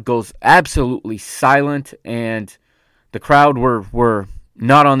crowd goes absolutely silent, and the crowd were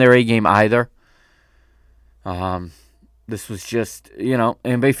not on their A game either. This was just,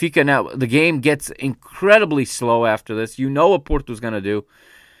 and Benfica now, the game gets incredibly slow after this. You know what Porto's going to do.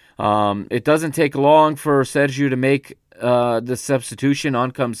 It doesn't take long for Sergio to make the substitution.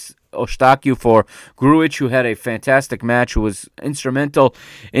 On comes Eustáquio for Grujic, who had a fantastic match, who was instrumental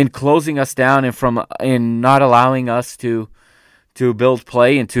in closing us down and in not allowing us to build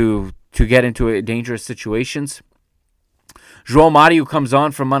play and to get into dangerous situations. João Mario comes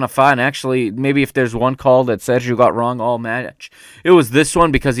on from Manafá, and actually, maybe if there's one call that Sergio got wrong all match, it was this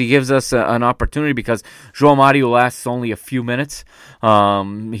one, because he gives us an opportunity, because João Mario lasts only a few minutes.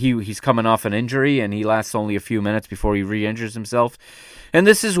 He's coming off an injury, and he lasts only a few minutes before he re-injures himself. And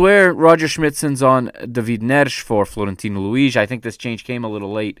this is where Roger Schmidt sends on David Neres for Florentino Luis. I think this change came a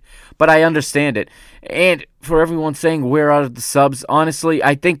little late, but I understand it. And for everyone saying we're out of the subs, honestly,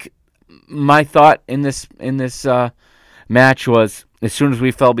 I think my thought in this match was, as soon as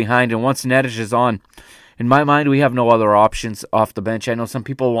we fell behind, and once Neres is on, in my mind, we have no other options off the bench. I know some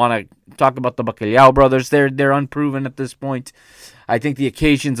people want to talk about the Bacalhau brothers. They're unproven at this point. I think the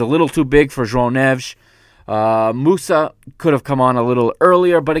occasion's a little too big for João Neves. Musa could have come on a little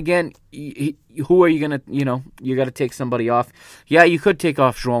earlier, but again, who are you going to, you got to take somebody off. Yeah, you could take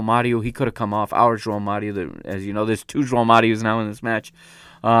off João Mario. He could have come off. Our João Mario, as you know, there's two João Marios now in this match.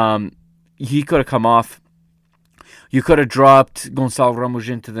 He could have come off. You could have dropped Gonçalo Ramos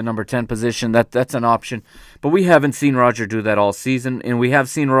into the number 10 position. That's an option. But we haven't seen Roger do that all season, and we have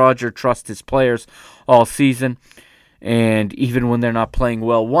seen Roger trust his players all season. And even when they're not playing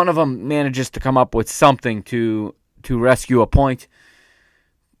well, one of them manages to come up with something to rescue a point.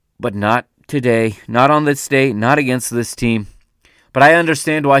 But not today, not on this day, not against this team. But I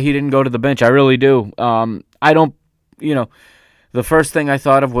understand why he didn't go to the bench. I really do. I don't, the first thing I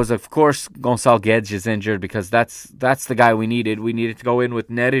thought of was, of course, Gonçalo Guedes is injured, because that's the guy we needed. We needed to go in with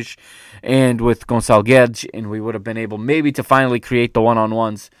Neres and with Gonçalo Guedes, and we would have been able maybe to finally create the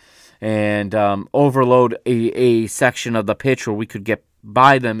one-on-ones and overload a section of the pitch where we could get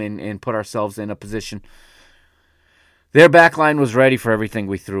by them and put ourselves in a position. Their backline was ready for everything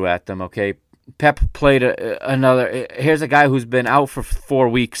we threw at them, okay? Pep played another... Here's a guy who's been out for 4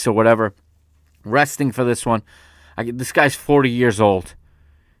 weeks or whatever, resting for this one. This guy's 40 years old,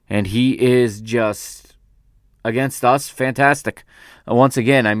 and he is just against us, fantastic. Once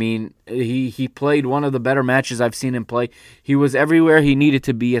again, I mean, he played one of the better matches I've seen him play. He was everywhere he needed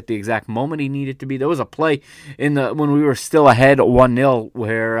to be at the exact moment he needed to be. There was a play when we were still ahead 1-0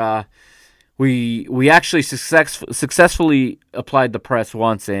 where we actually successfully applied the press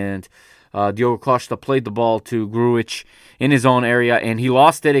once, and Diogo Costa played the ball to Grujic in his own area, and he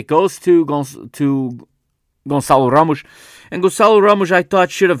lost it. It goes to Gonçalo Ramos. And Gonçalo Ramos, I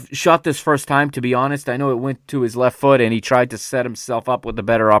thought, should have shot this first time, to be honest. I know it went to his left foot, and he tried to set himself up with a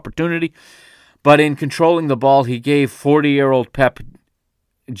better opportunity. But in controlling the ball, he gave 40-year-old Pep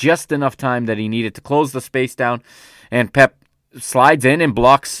just enough time that he needed to close the space down. And Pep slides in and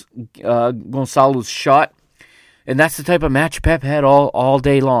blocks Gonçalo's shot. And that's the type of match Pep had all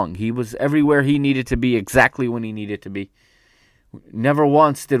day long. He was everywhere he needed to be, exactly when he needed to be. Never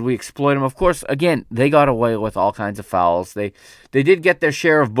once did we exploit them. Of course, again, they got away with all kinds of fouls. They did get their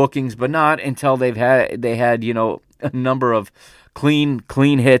share of bookings, but not until they had a number of clean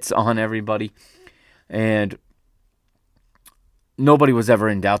hits on everybody, and nobody was ever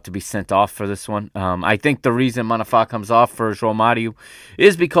in doubt to be sent off for this one. I think the reason Manafá comes off for João Mário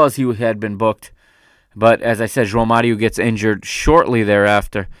is because he had been booked. But as I said, João Mário gets injured shortly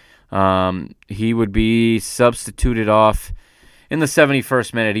thereafter. He would be substituted off in the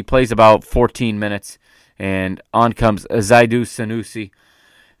 71st minute. He plays about 14 minutes, and on comes Zaidu Sanusi.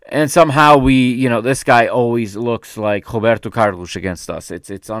 And somehow this guy always looks like Roberto Carlos against us.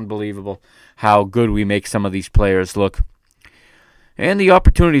 It's unbelievable how good we make some of these players look. And the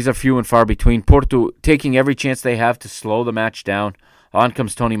opportunities are few and far between. Porto taking every chance they have to slow the match down. On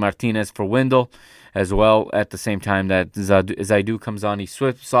comes Tony Martinez for Windle as well. At the same time that Zaidu comes on, he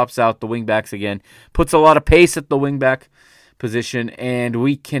swaps out the wingbacks again, puts a lot of pace at the wingback position, and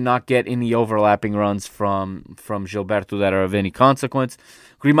we cannot get any overlapping runs from Gilberto that are of any consequence.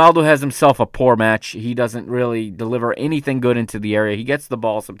 Grimaldo has himself a poor match. He doesn't really deliver anything good into the area. He gets the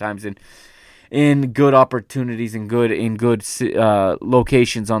ball sometimes in good opportunities and good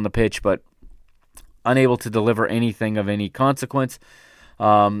locations on the pitch, but unable to deliver anything of any consequence.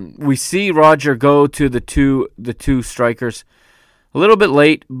 We see Roger go to the two strikers a little bit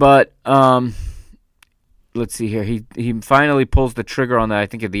late, but let's see here. He finally pulls the trigger on that, I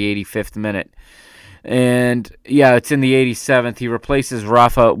think, at the 85th minute. And, yeah, it's in the 87th. He replaces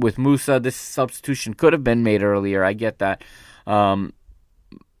Rafa with Musa. This substitution could have been made earlier. I get that.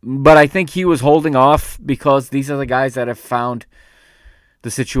 But I think he was holding off because these are the guys that have found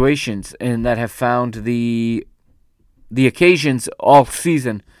the situations and that have found the occasions all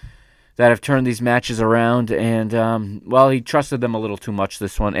season that have turned these matches around, and he trusted them a little too much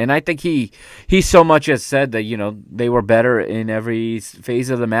this one. And I think he so much has said that they were better in every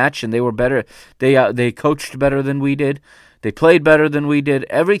phase of the match, and they were better. They coached better than we did. They played better than we did.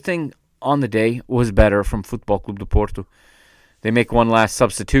 Everything on the day was better from Futebol Clube do Porto. They make one last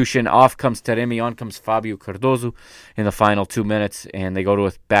substitution. Off comes Taremi, on comes Fabio Cardoso in the final 2 minutes, and they go to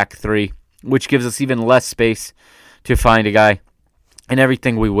a back three, which gives us even less space to find a guy. And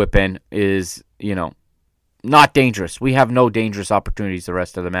everything we whip in is, not dangerous. We have no dangerous opportunities the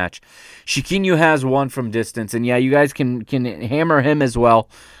rest of the match. Chiquinho has one from distance, and yeah, you guys can hammer him as well.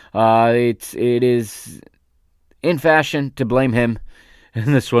 It is in fashion to blame him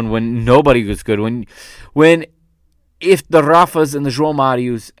in this one when nobody was good. If the Rafas and the João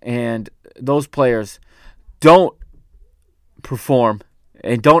Marios and those players don't perform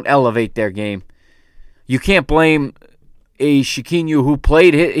and don't elevate their game, you can't blame a Chiquinho who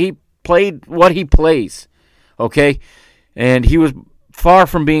he played what he plays, okay? And he was far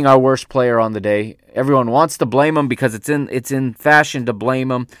from being our worst player on the day. Everyone wants to blame him because it's in fashion to blame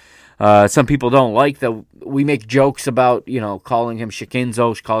him. Some people don't like that we make jokes about, calling him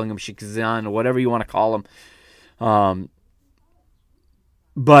Chiquinzo, calling him Chiquizan, or whatever you want to call him.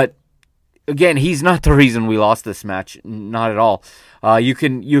 But again, he's not the reason we lost this match. Not at all. You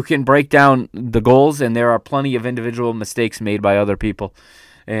can break down the goals, and there are plenty of individual mistakes made by other people.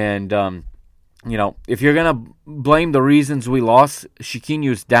 And if you're gonna blame the reasons we lost,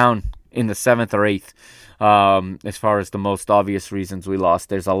 Chiquinho's down in the 7th or 8th. As far as the most obvious reasons we lost,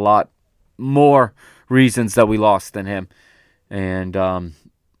 there's a lot more reasons that we lost than him. And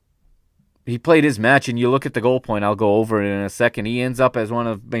he played his match, and you look at the goal point, I'll go over it in a second. He ends up as one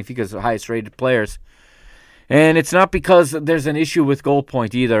of Benfica's highest-rated players. And it's not because there's an issue with goal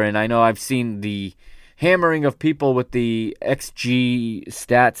point either, and I know I've seen the hammering of people with the XG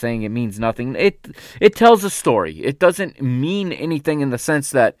stat saying it means nothing. It tells a story. It doesn't mean anything in the sense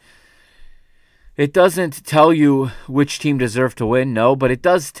that it doesn't tell you which team deserved to win, no, but it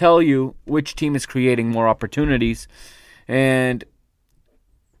does tell you which team is creating more opportunities. And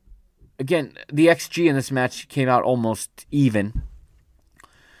again, the XG in this match came out almost even.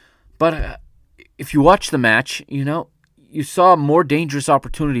 But if you watch the match, you saw more dangerous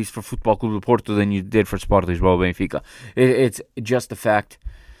opportunities for Futebol Clube do Porto than you did for Sport Lisboa Benfica. It's just a fact.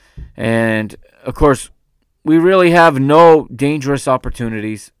 And, of course, we really have no dangerous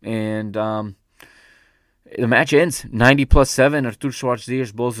opportunities. And the match ends 90+7. Artur Soares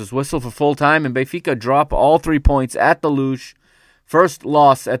Dias blows his whistle for full time, and Benfica drop all 3 points at the Luz. First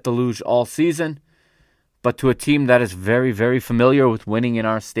loss at the Luz all season, but to a team that is very, very familiar with winning in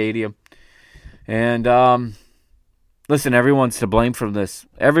our stadium. And listen, everyone's to blame from this.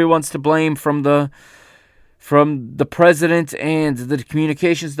 Everyone's to blame from the president and the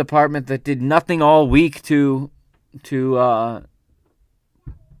communications department that did nothing all week to get,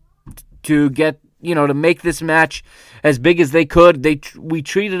 to make this match as big as they could. We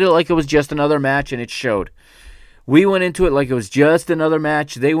treated it like it was just another match, and it showed. We went into it like it was just another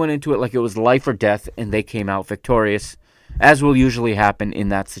match. They went into it like it was life or death, and they came out victorious, as will usually happen in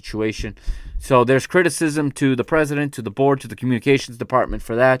that situation. So there's criticism to the president, to the board, to the communications department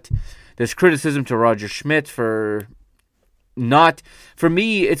for that. There's criticism to Roger Schmidt for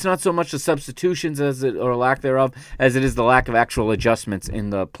me, it's not so much the substitutions or lack thereof as it is the lack of actual adjustments in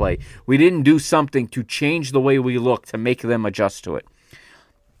the play. We didn't do something to change the way we look to make them adjust to it.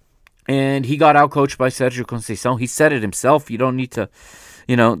 And he got outcoached by Sergio Conceição. He said it himself. You don't need to,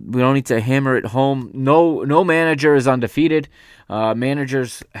 we don't need to hammer it home. No manager is undefeated.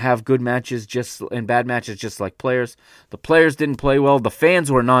 Managers have good matches and bad matches just like players. The players didn't play well. The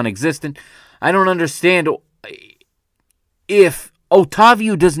fans were non-existent. I don't understand if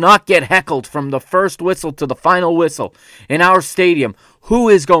Otávio does not get heckled from the first whistle to the final whistle in our stadium, who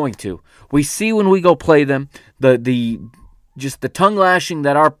is going to? We see when we go play them, just the tongue lashing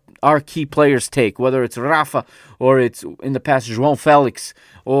that our key players take, whether it's Rafa or it's in the past João Felix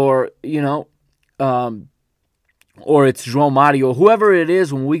or or it's João Mario, whoever it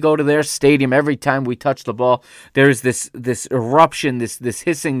is. When we go to their stadium, every time we touch the ball, there's this eruption, this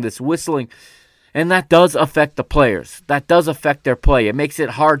hissing, this whistling, and that does affect the players. That does affect their play. It makes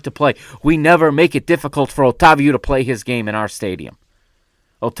it hard to play. We never make it difficult for Otávio to play his game in our stadium.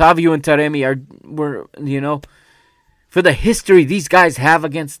 Otávio and Taremi were for the history these guys have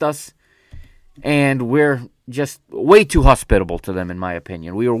against us, and we're just way too hospitable to them, in my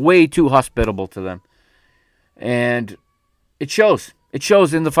opinion. We are way too hospitable to them. And it shows. It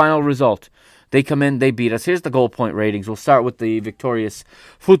shows in the final result. They come in, they beat us. Here's the goal point ratings. We'll start with the victorious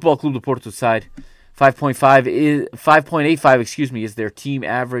Futebol Clube do Porto side. 5.85 is their team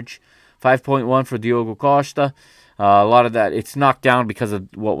average. 5.1 for Diogo Costa. A lot of that, it's knocked down because of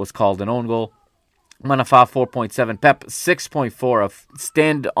what was called an own goal. Manafá 4.7, Pep 6.4, a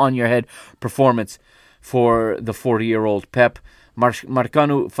stand-on-your-head performance for the 40-year-old Pep.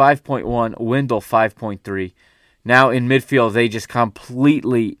 Marcano 5.1, Wendel 5.3. Now in midfield, they just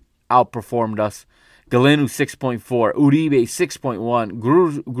completely outperformed us. Galeno 6.4, Uribe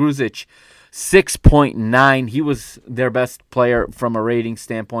 6.1, Gruzic 6.9. He was their best player from a rating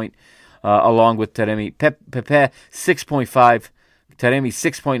standpoint, along with Taremi. Pepe 6.5. Taremi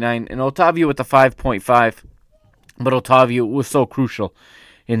 6.9, and Otávio with the 5.5. But Otávio was so crucial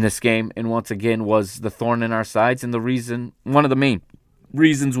in this game, and once again was the thorn in our sides, and one of the main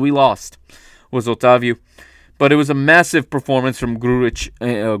reasons we lost was Otávio. But it was a massive performance from Gruzic.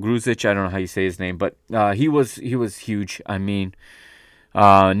 I don't know how you say his name, but he was huge. I mean,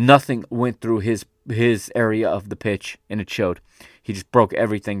 nothing went through his area of the pitch, and it showed. He just broke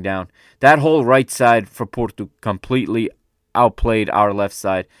everything down. That whole right side for Porto completely outplayed our left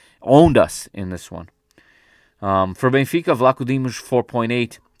side, owned us in this one. For Benfica, Vlaco Dimos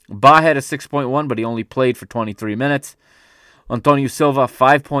 4.8. Ba had a 6.1, but he only played for 23 minutes. Antonio Silva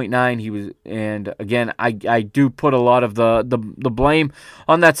 5.9. And again, I do put a lot of the blame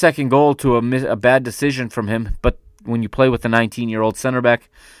on that second goal to a bad decision from him. But when you play with a 19-year-old center back,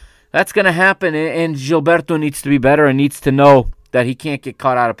 that's going to happen. And Gilberto needs to be better and needs to know that he can't get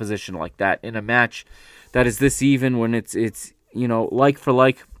caught out of position like that in a match that is this even, when it's like for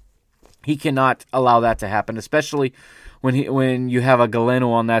like. He cannot allow that to happen, especially when you have a Galeno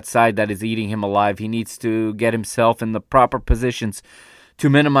on that side that is eating him alive. He needs to get himself in the proper positions to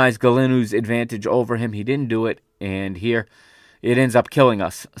minimize Galeno's advantage over him. He didn't do it, and here it ends up killing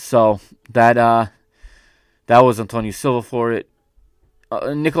us. So that was Antonio Silva for it.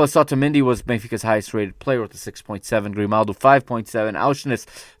 Nicolas Otamendi was Benfica's highest-rated player with a 6.7. Grimaldo 5.7. Auschwitz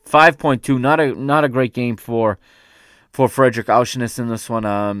 5.2. Not a great game for Frederick Auschwitz in this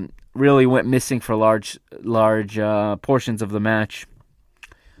one. Really went missing for large portions of the match.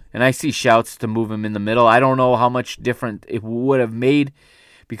 And I see shouts to move him in the middle. I don't know how much different it would have made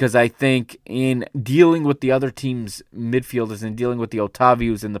because I think in dealing with the other team's midfielders and dealing with the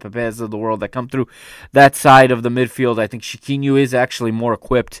Otavios and the Pepes of the world that come through that side of the midfield, I think Chiquinho is actually more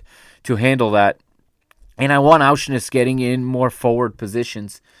equipped to handle that. And I want Auschwitz getting in more forward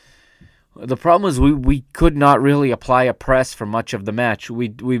positions. The problem is we could not really apply a press for much of the match. We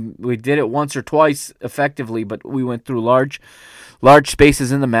did it once or twice effectively, but we went through large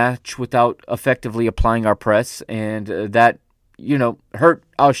spaces in the match without effectively applying our press, and that hurt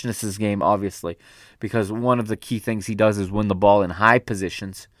Auschwitz's game, obviously, because one of the key things he does is win the ball in high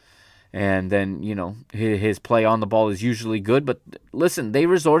positions, and then his play on the ball is usually good. But listen, they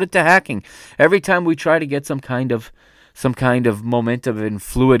resorted to hacking every time we try to get some kind of momentum and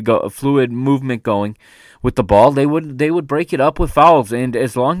fluid movement going with the ball. They would break it up with fouls, and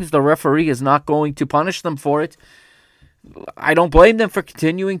as long as the referee is not going to punish them for it, I don't blame them for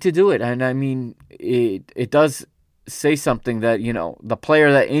continuing to do it. And I mean, it does say something that the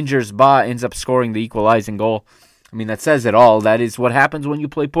player that injures Ba ends up scoring the equalizing goal. I mean, that says it all. That is what happens when you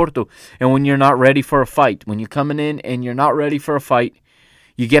play Porto and when you're not ready for a fight. When you're coming in and you're not ready for a fight,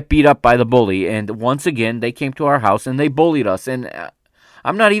 you get beat up by the bully. And once again, they came to our house and they bullied us. And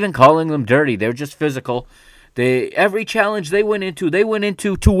I'm not even calling them dirty. They're just physical. Every challenge they went into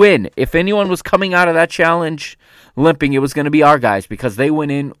to win. If anyone was coming out of that challenge limping, it was going to be our guys, because they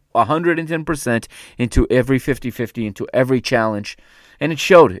went in 110% into every 50-50, into every challenge. And it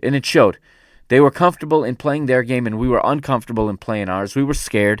showed. They were comfortable in playing their game, and we were uncomfortable in playing ours. We were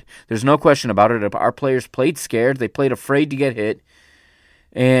scared. There's no question about it. Our players played scared. They played afraid to get hit.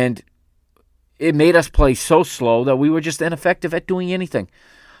 And it made us play so slow that we were just ineffective at doing anything.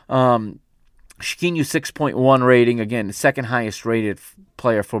 Chiquinho 6.1 rating, again, the second highest rated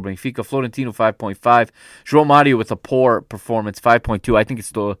player for Benfica. Florentino 5.5. João Mario with a poor performance, 5.2. I think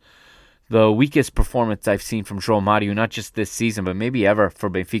it's the weakest performance I've seen from João Mario, not just this season, but maybe ever for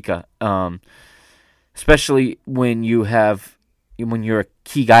Benfica. Especially when you're a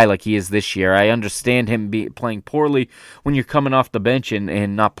key guy like he is this year. I understand him playing poorly when you're coming off the bench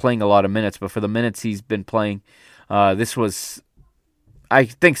and not playing a lot of minutes, but for the minutes he's been playing, this was, I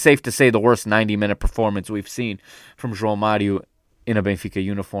think, safe to say the worst 90-minute performance we've seen from João Mario in a Benfica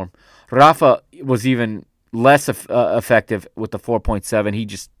uniform. Rafa was even less effective with the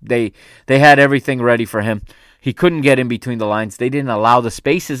 4.7. They had everything ready for him. He couldn't get in between the lines. They didn't allow the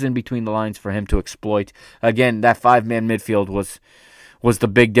spaces in between the lines for him to exploit. Again, that 5-man midfield was the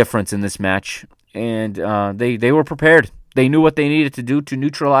big difference in this match. And they were prepared. They knew what they needed to do to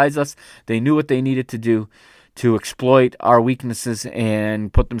neutralize us. They knew what they needed to do to exploit our weaknesses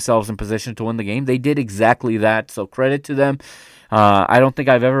and put themselves in position to win the game. They did exactly that, so credit to them. I don't think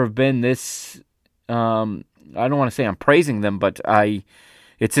I've ever been this... I don't want to say I'm praising them, but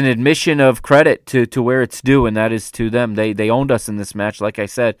it's an admission of credit to where it's due, and that is to them. They owned us in this match. Like I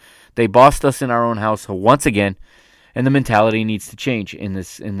said, they bossed us in our own house once again, and the mentality needs to change in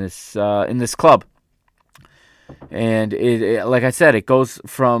this club. And like I said, it goes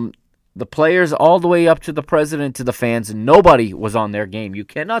from the players all the way up to the president to the fans, and nobody was on their game. You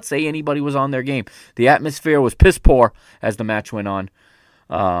cannot say anybody was on their game. The atmosphere was piss poor as the match went on.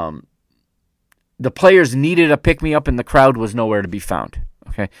 The players needed a pick-me-up, and the crowd was nowhere to be found.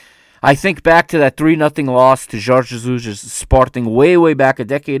 Okay, I think back to that 3-0 loss to Jorge Jesus' Sporting way back a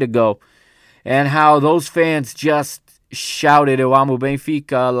decade ago, and how those fans just shouted, "Eu amo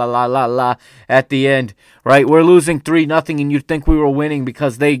Benfica, la la la la," at the end, right? We're losing 3-0, and you'd think we were winning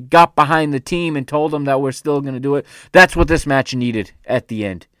because they got behind the team and told them that we're still going to do it. That's what this match needed at the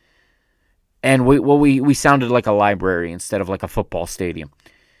end. And we sounded like a library instead of like a football stadium.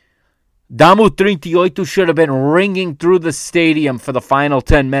 Damu 38 should have been ringing through the stadium for the final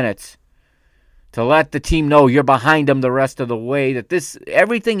 10 minutes to let the team know you're behind them the rest of the way, that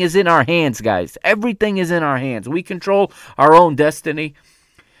everything is in our hands, guys. Everything is in our hands. We control our own destiny,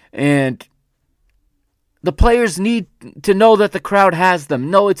 and the players need to know that the crowd has them.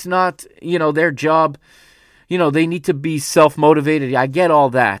 No, it's not, their job. They need to be self-motivated. I get all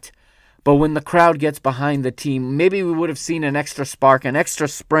that. But when the crowd gets behind the team, maybe we would have seen an extra spark, an extra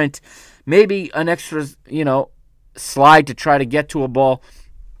sprint, maybe an extra, slide to try to get to a ball.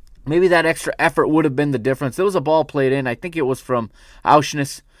 Maybe that extra effort would have been the difference. There was a ball played in. I think it was from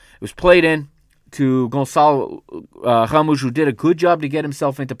Auschwitz. It was played in to Gonçalo Ramos, who did a good job to get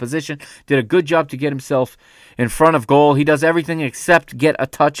himself into position, did a good job to get himself in front of goal. He does everything except get a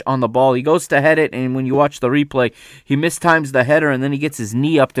touch on the ball. He goes to head it, and when you watch the replay, he mistimes the header, and then he gets his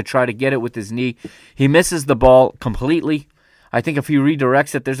knee up to try to get it with his knee. He misses the ball completely. I think if he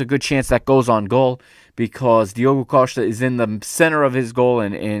redirects it, there's a good chance that goes on goal, because Diogo Costa is in the center of his goal,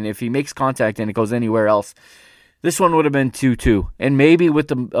 and if he makes contact and it goes anywhere else, This one would have been 2-2. And maybe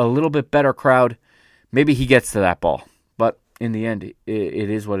with a little bit better crowd, maybe he gets to that ball. But in the end, it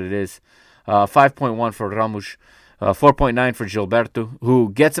is what it is. 5.1 for Ramos, 4.9 for Gilberto,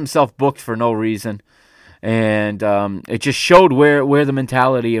 who gets himself booked for no reason. And it just showed where the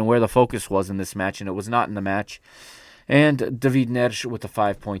mentality and where the focus was in this match, and it was not in the match. And David Neres with a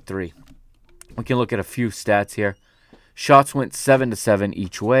 5.3. We can look at a few stats here. Shots went 7-7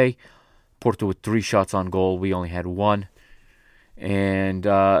 each way. Porto with 3 shots on goal. We only had 1. And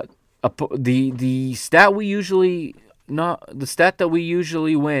the stat that we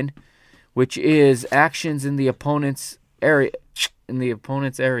usually win, which is actions in the opponent's area.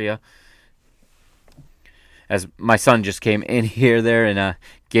 As my son just came in here and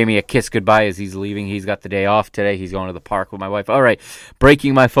gave me a kiss goodbye as he's leaving. He's got the day off today. He's going to the park with my wife. All right,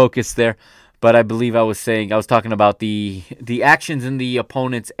 breaking my focus there. But I believe I was talking about the actions in the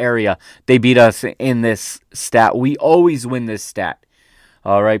opponent's area. They beat us in this stat. We always win this stat.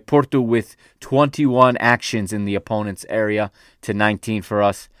 All right, Porto with 21 actions in the opponent's area to 19 for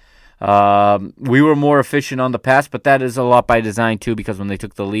us. We were more efficient on the pass, but that is a lot by design too, because when they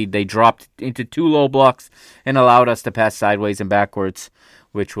took the lead, they dropped into 2 low blocks and allowed us to pass sideways and backwards,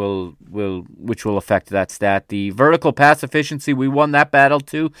 which will affect that stat. The vertical pass efficiency, we won that battle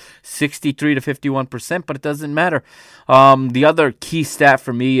too, 63 to 51%, but it doesn't matter. The other key stat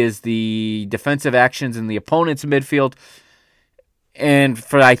for me is the defensive actions in the opponent's midfield, and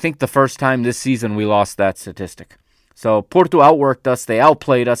for I think the first time this season, we lost that statistic. So Porto outworked us, they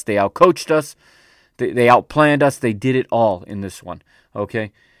outplayed us, they outcoached us, they outplanned us, they did it all in this one,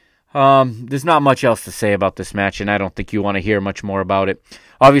 okay? There's not much else to say about this match, and I don't think you want to hear much more about it.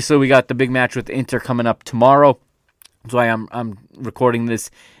 Obviously, we got the big match with Inter coming up tomorrow. That's why I'm recording this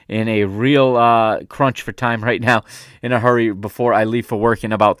in a real crunch for time right now, in a hurry before I leave for work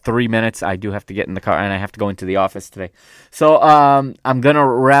in about 3 minutes. I do have to get in the car, and I have to go into the office today. So I'm going to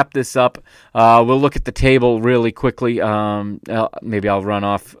wrap this up. We'll look at the table really quickly. Maybe I'll run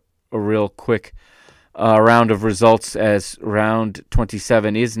off a real quick round of results, as round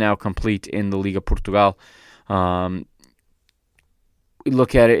 27 is now complete in the Liga Portugal. We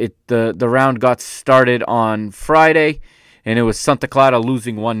look at it, the round got started on Friday, and it was Santa Clara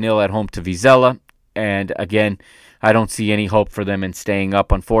losing 1-0 at home to Vizela. And again, I don't see any hope for them in staying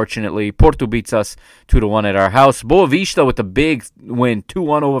up, unfortunately. Porto beats us 2-1 at our house. Boa Vista with a big win,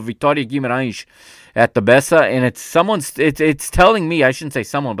 2-1 over Vitória Guimarães at the Bessa. And it's telling me, I shouldn't say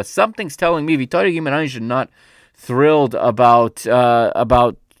someone, but something's telling me Vitória Guimarães are not thrilled about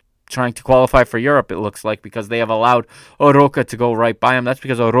trying to qualify for Europe, it looks like, because they have allowed Oroca to go right by them. That's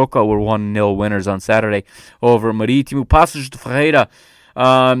because Oroca were 1-0 winners on Saturday over Marítimo. Passos de Ferreira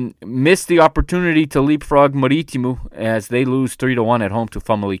missed the opportunity to leapfrog Marítimo as they lose 3-1 at home to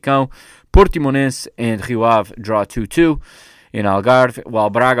Famalicão. Portimonense and Rio Ave draw 2-2 in Algarve, while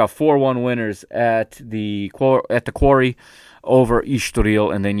Braga 4-1 winners at the Quarry over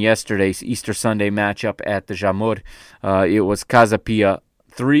Estoril. And then yesterday's Easter Sunday matchup at the Jamor, it was Casa Pia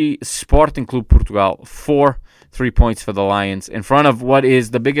 3, Sporting Clube Portugal 4, 3 points for the Lions, in front of what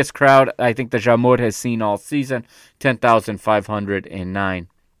is the biggest crowd I think the Jamor has seen all season, 10,509.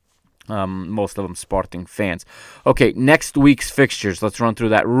 Most of them Sporting fans. Okay, next week's fixtures. Let's run through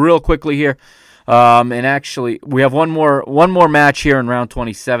that real quickly here. And actually, we have one more match here in round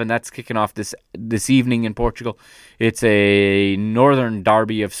 27. That's kicking off this evening in Portugal. It's a northern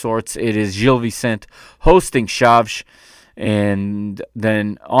derby of sorts. It is Gil Vicente hosting Chaves. And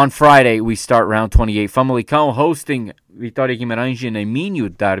then on Friday, we start round 28. Famalicão hosting Vitória Guimarães in a Minho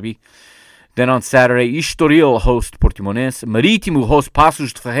derby. Then on Saturday, Estoril host Portimonense. Marítimo host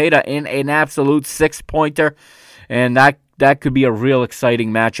Passos de Ferreira in an absolute 6-pointer. And that could be a real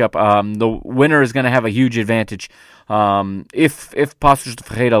exciting matchup. The winner is going to have a huge advantage. If Passos de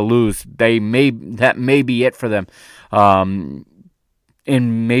Ferreira lose, that may be it for them.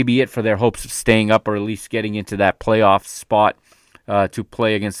 And maybe it for their hopes of staying up, or at least getting into that playoff spot to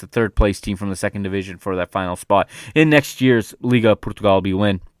play against the third-place team from the second division for that final spot in next year's Liga Portugal B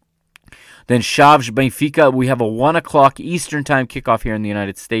win. Then Chaves Benfica, we have a 1 o'clock Eastern time kickoff here in the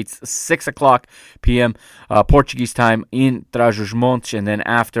United States, 6 o'clock p.m. Portuguese time in Trás-os-Montes, and then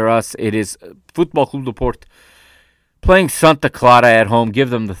after us, it is Futebol Clube do Porto playing Santa Clara at home. Give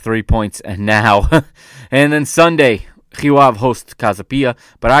them the 3 points now. And then Sunday, Rio Ave hosts Casa Pia,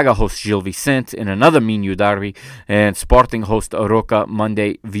 Braga hosts Gil Vicente in another Minho derby, and Sporting host Oroca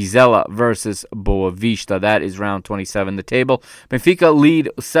Monday, Vizela versus Boa Vista. That is round 27. The table, Benfica lead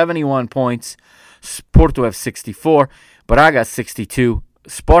 71 points, Porto have 64, Braga 62,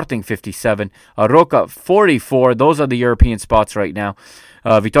 Sporting 57, Aroca 44. Those are the European spots right now.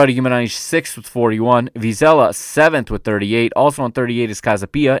 Vitória Guimarães 6th with 41. Vizela 7th with 38. Also on 38 is Casa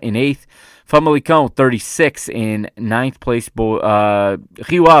Pia in 8th. Famalicão 36 in 9th place.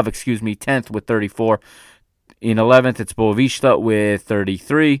 Rio Ave, 10th with 34. In 11th, it's Boa Vista with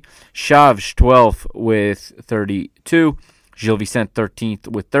 33. Chaves 12th with 32. Gil Vicente 13th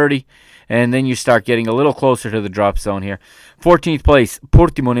with 30. And then you start getting a little closer to the drop zone here. 14th place,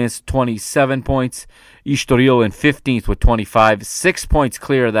 Portimonense, 27 points. Estoril in 15th with 25. 6 points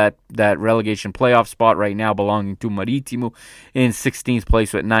clear of that relegation playoff spot right now, belonging to Marítimo in 16th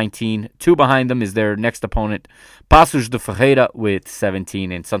place with 19. 2 behind them is their next opponent, Paços de Ferreira with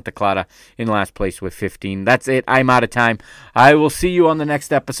 17, and Santa Clara in last place with 15. That's it. I'm out of time. I will see you on the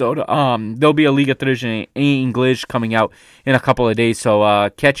next episode. There'll be a Liga 3 em English coming out in a couple of days, so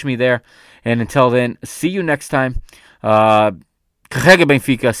catch me there. And until then, see you next time. Carrega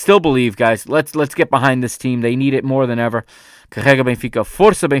Benfica. Still believe, guys. Let's get behind this team. They need it more than ever. Carrega Benfica.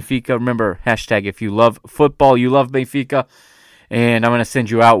 Força Benfica. Remember, hashtag if you love football, you love Benfica. And I'm going to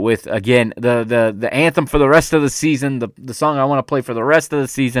send you out with, again, the anthem for the rest of the season, the song I want to play for the rest of the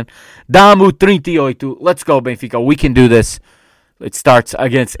season. Damu 38. Let's go, Benfica. We can do this. It starts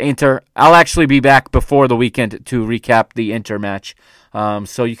against Inter. I'll actually be back before the weekend to recap the Inter match.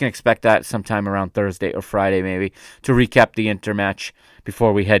 So you can expect that sometime around Thursday or Friday maybe to recap the Inter match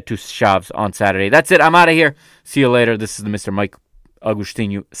before we head to Chaves on Saturday. That's it. I'm out of here. See you later. This is the Mr. Mike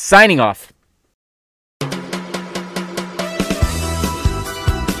Agostinho signing off.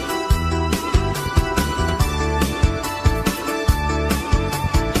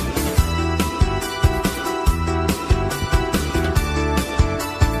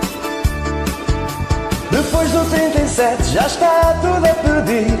 Depois do 37 já está tudo a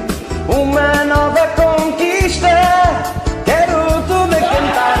pedir uma nova conquista. Quero tudo a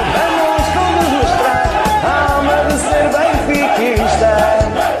cantar, vamos todos mostrar a alma de ser benfiquista.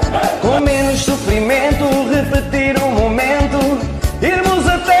 Com menos sofrimento, repetir o momento, irmos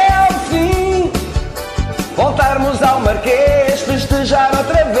até ao fim, voltarmos ao Marquês, festejar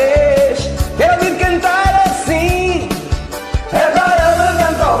outra vez. Quero vir cantar assim. Agora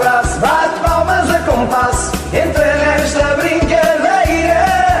levanta o braço, bate palmas a compasso, entra nesta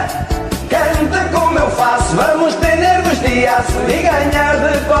brincadeira, canta como eu faço, vamos ter nervos de aço e ganhar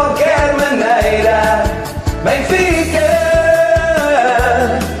de qualquer maneira. Benfica,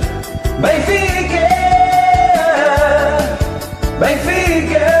 Benfica,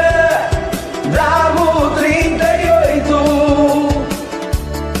 Benfica, dá-me o 38.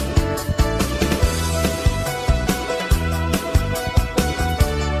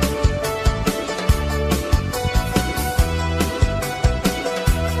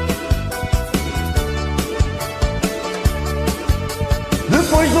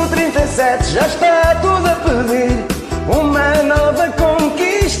 Depois do 37 já está tudo a pedir uma nova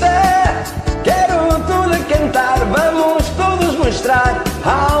conquista. Quero tudo a cantar, vamos todos mostrar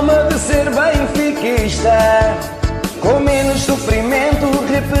a alma de ser benfiquista. Com menos sofrimento,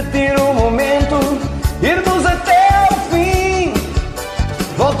 repetir o momento, irmos até ao fim,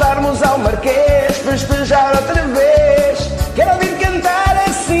 voltarmos ao Marquês, festejar outra vez. Quero vir cantar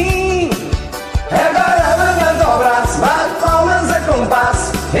assim. Agora levanta o braço, bate palmas a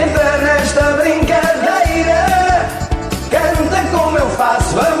compasso, entra nesta brincadeira, canta como eu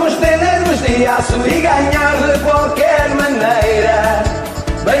faço, vamos ter nervos de aço e ganhar de qualquer maneira.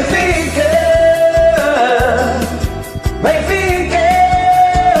 Benfica, Benfica,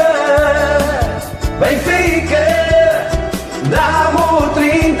 Benfica, dá-me o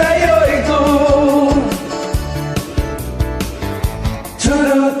 38.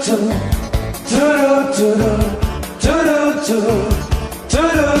 Turu-tu, turu-turu, turu-turu,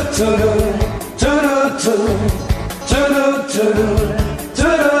 turu-turu, turu-turu, turu-turu,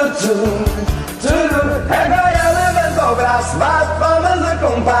 turu-turu, turu. Agora levanta o braço, bate palmas a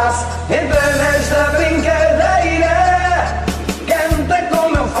compasso, entra nesta brincadeira.